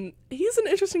 He's an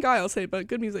interesting guy, I'll say, but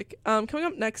good music. Coming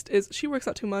up next is She Works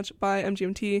Out Too Much by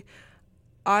MGMT.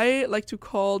 I like to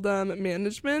call them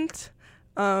management.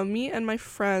 Me and my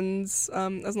friends,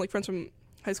 as in friends from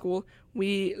high school,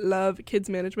 we love Kids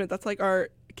Management. That's our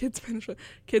Kids Management.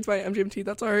 Kids by MGMT.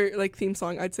 That's our theme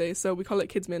song, I'd say. So we call it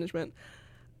Kids Management.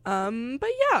 But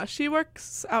yeah, She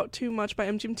Works Out Too Much by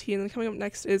MGMT. And then coming up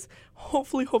next is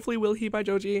Hopefully Will He by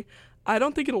Joji. I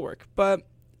don't think it'll work, but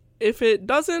if it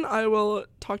doesn't, I will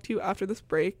talk to you after this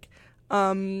break.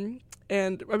 And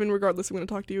I mean, regardless, I'm going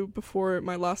to talk to you before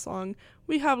my last song.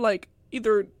 We have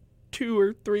either 2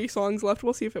 or 3 songs left.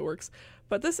 We'll see if it works.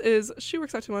 But this is She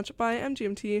Works Out Too Much by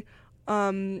MGMT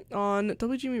on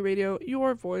WGME Radio,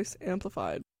 your voice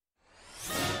amplified.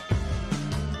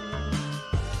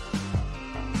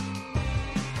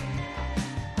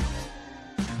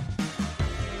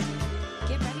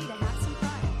 Get ready to have some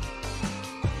fun.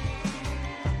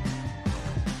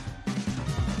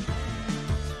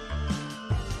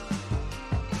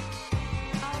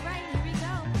 All right, here we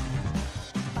go.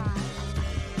 5,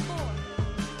 4,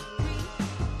 3,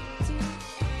 2,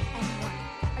 and 1.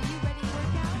 Are you ready to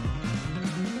work out?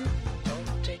 Don't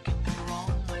take it the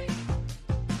wrong way.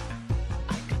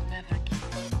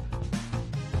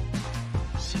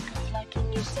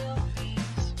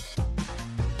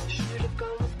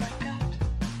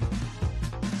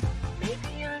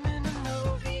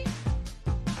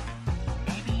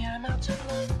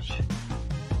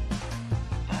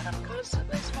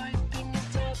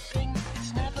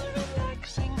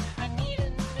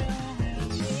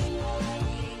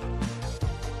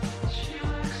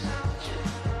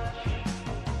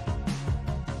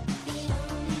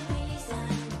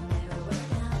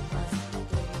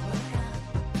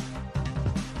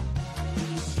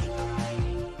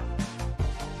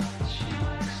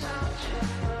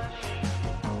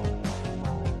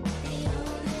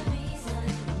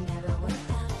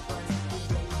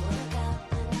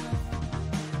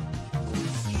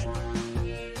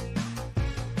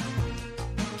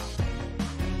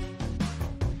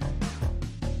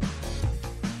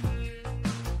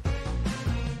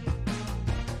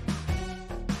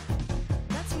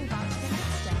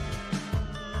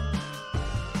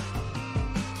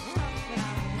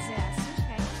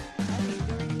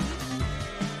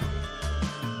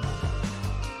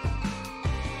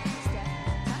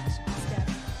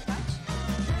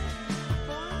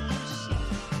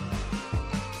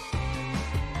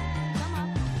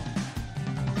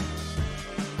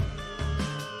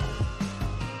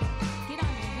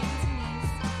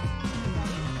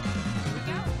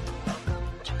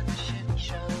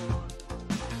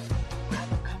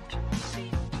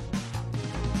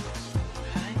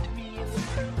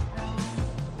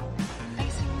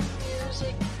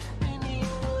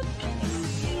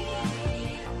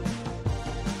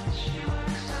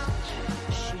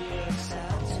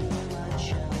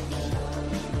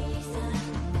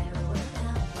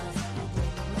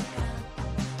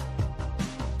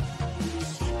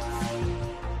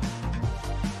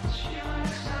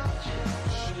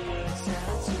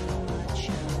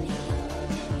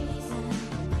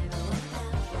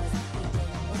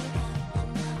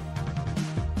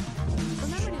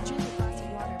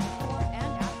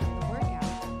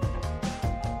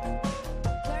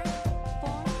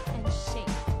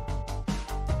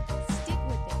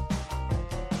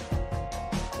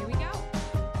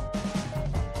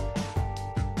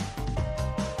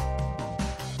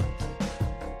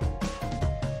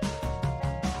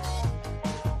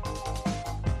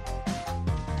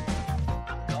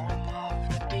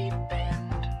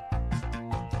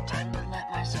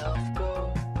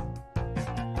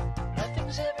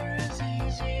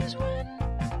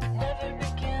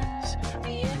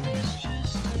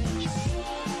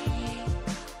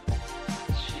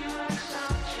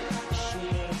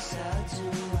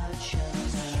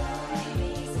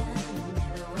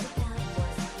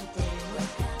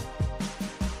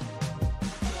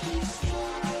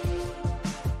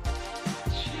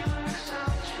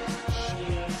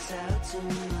 too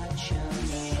much of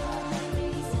me.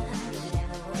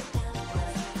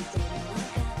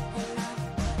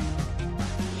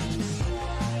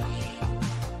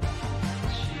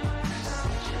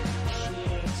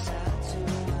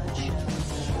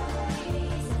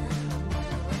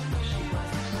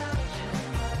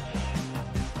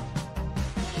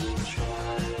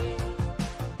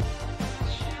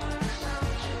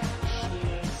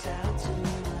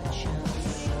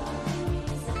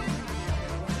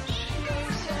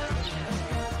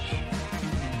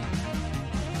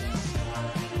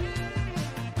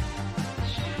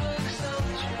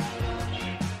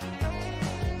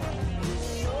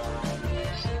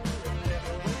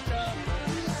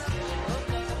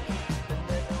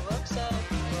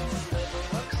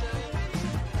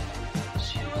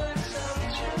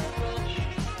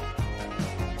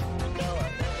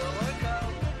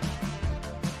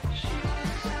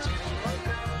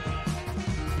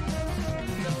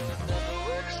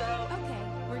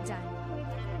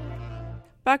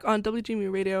 Back on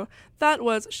WGMU Radio, that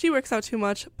was She Works Out Too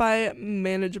Much by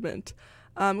Management.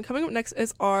 Coming up next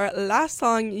is our last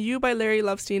song, You by Larry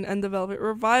Lovestein and the Velvet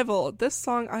Revival. This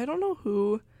song, I don't know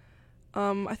who,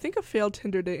 I think a failed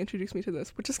Tinder date introduced me to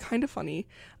this, which is kind of funny,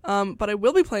 but I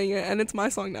will be playing it, and it's my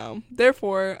song now.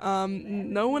 Therefore,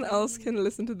 no one else can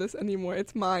listen to this anymore.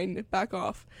 It's mine. Back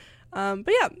off. But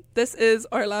yeah, this is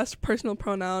our last personal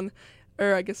pronoun.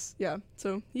 Or I guess, yeah.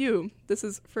 So, you. This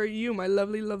is for you, my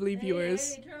lovely, lovely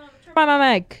viewers. Hey, turn on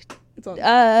my mic. It's on.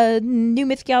 New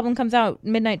Mitski album comes out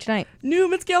midnight tonight. New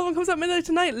Mitski album comes out midnight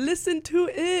tonight. Listen to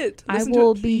it. Listen I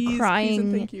will to it. be Please, crying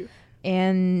and thank you.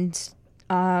 And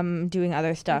doing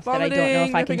other stuff Vomiting, that I don't know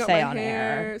if I can ripping out say my on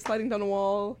hair, air. sliding down a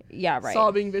wall. Yeah, right.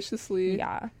 Sobbing viciously.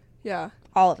 Yeah. Yeah.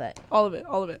 All of it. All of it.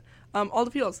 All of it. All the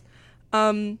feels.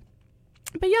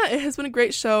 But yeah, it has been a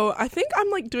great show. I think I'm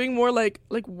like doing more like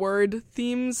word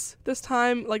themes this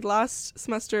time. Like last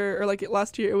semester or like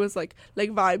last year, it was like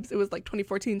vibes. It was like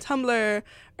 2014 Tumblr,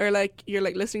 or like you're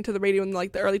like listening to the radio in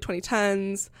like the early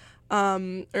 2010s,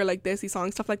 or like Desi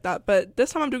songs, stuff like that. But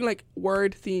this time I'm doing like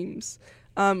word themes.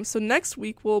 So next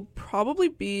week will probably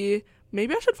be,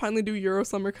 maybe I should finally do Euro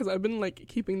Summer, because I've been like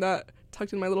keeping that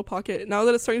tucked in my little pocket. Now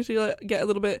that it's starting to get a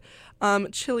little bit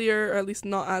chillier, or at least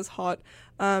not as hot,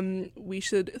 we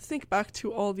should think back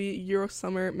to all the Euro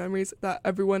Summer memories that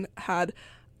everyone had,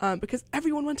 because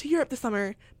everyone went to Europe this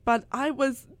summer, but I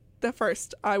was the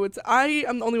first. I would say I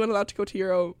am the only one allowed to go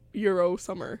to Euro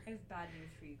Summer. I have bad news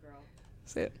for you, girl.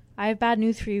 Say it. I have bad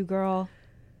news for you, girl.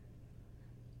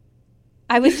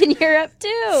 I was in Europe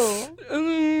too.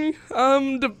 I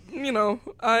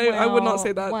would not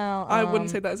say that. Well, I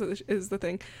wouldn't say that is the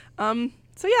thing.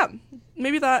 So yeah,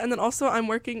 maybe that, and then also I'm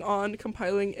working on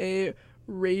compiling a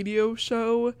radio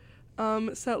show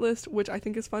set list, which I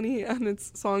think is funny, and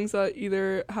it's songs that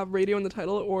either have radio in the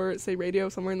title or say radio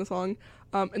somewhere in the song.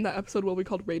 And that episode will be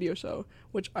called Radio Show,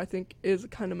 which I think is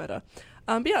kind of meta.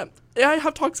 But yeah, I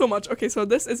have talked so much. Okay, so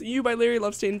this is You by Larry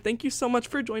Lovestein. Thank you so much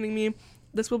for joining me.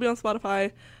 This will be on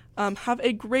Spotify. Have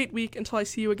a great week until I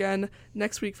see you again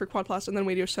next week for Quadplast and then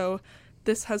Radio Show.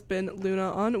 This has been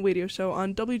Luna on Radio Show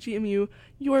on WGMU,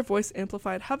 your voice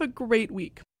amplified. Have a great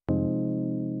week.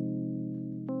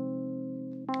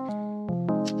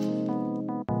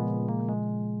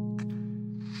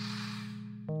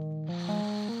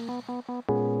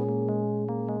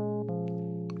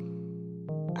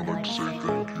 I'd like to say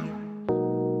thank you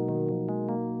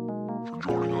for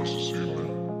joining us this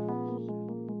evening.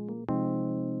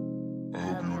 I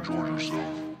hope you enjoyed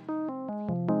yourself.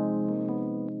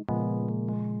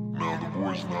 Now the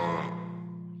boys and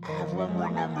I have one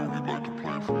more number we'd like to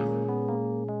play for you.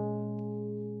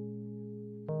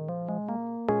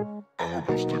 I hope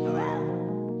you'll stick around.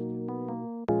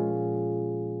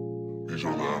 These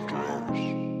are the after hours.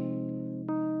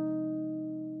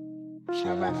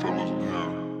 Some of my fellas in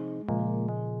here,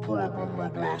 pour up one more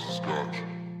glass of scotch.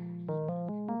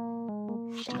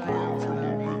 Stick around for a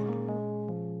little bit.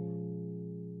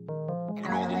 And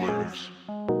all the ladies,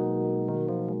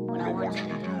 what I want you to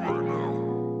do right now,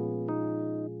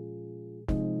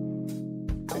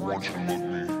 I want you to look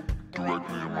me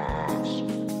directly in my eyes.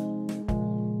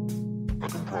 I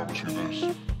can promise you this,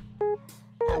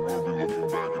 I will be looking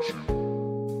back at you,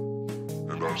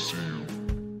 and I see you.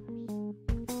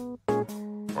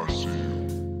 I see you.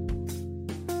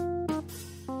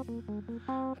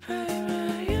 Baby,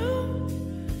 you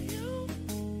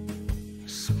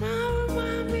smile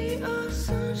remind me of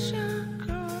sunshine,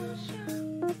 girl.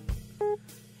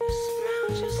 You smell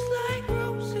just like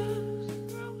roses.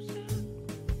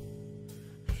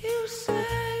 You say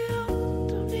you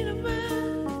don't need a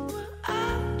man, but I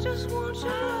just want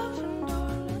your love, and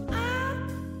darling, I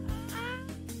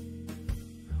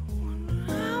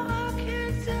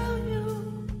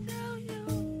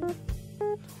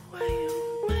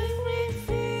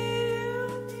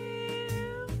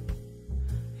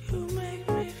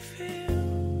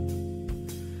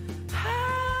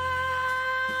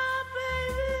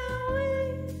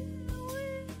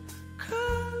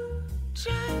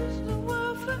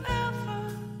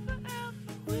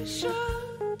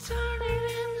turn it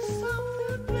into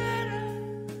something better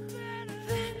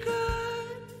than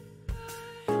good.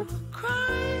 You were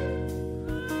crying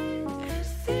as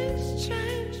things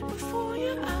changed before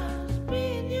your eyes. Me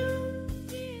and you,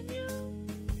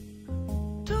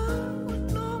 doing what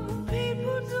normal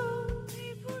people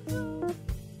do.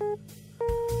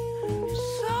 You're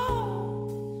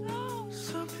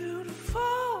so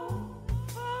beautiful.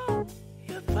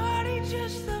 Your body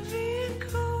just a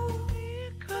vehicle.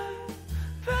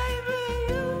 Baby,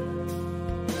 you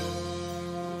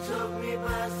took me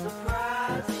by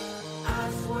surprise. I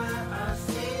swear I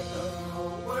see the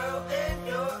whole world in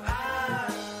your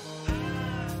eyes.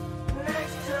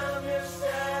 Next time you're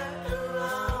sad and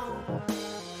alone,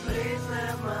 please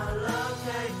let my love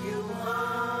take you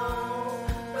home.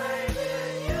 Baby,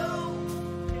 you,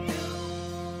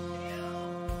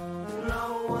 no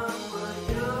one but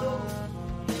you.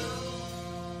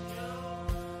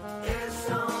 It's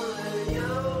only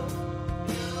you.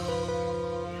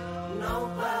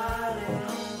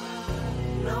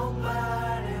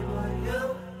 Nobody but you.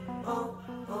 Oh.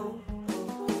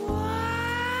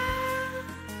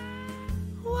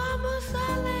 Why must I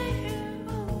lay here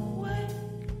awake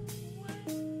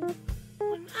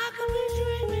when I could be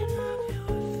dreaming of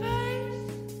your face?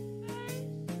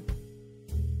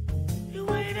 You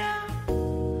wait out,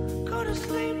 go to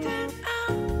sleep, then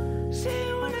out. See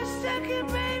you in a second,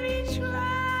 baby. Just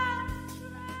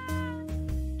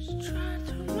try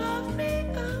to love me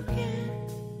again.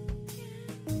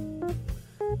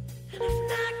 And if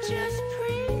not, just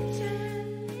pretend.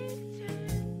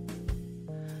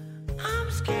 I'm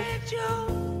scared you'll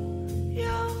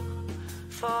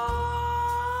fall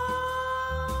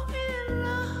in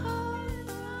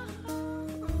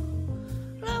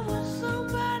love with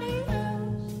somebody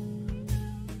else,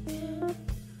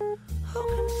 who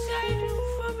can save you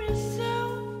from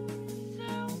yourself.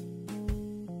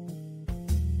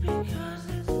 Because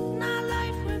it's not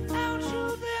life without you.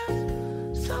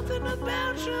 There's something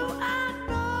about you I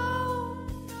know.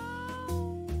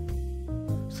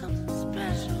 Something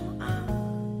special, I'm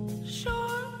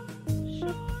sure.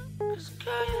 'Cause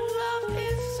girl, you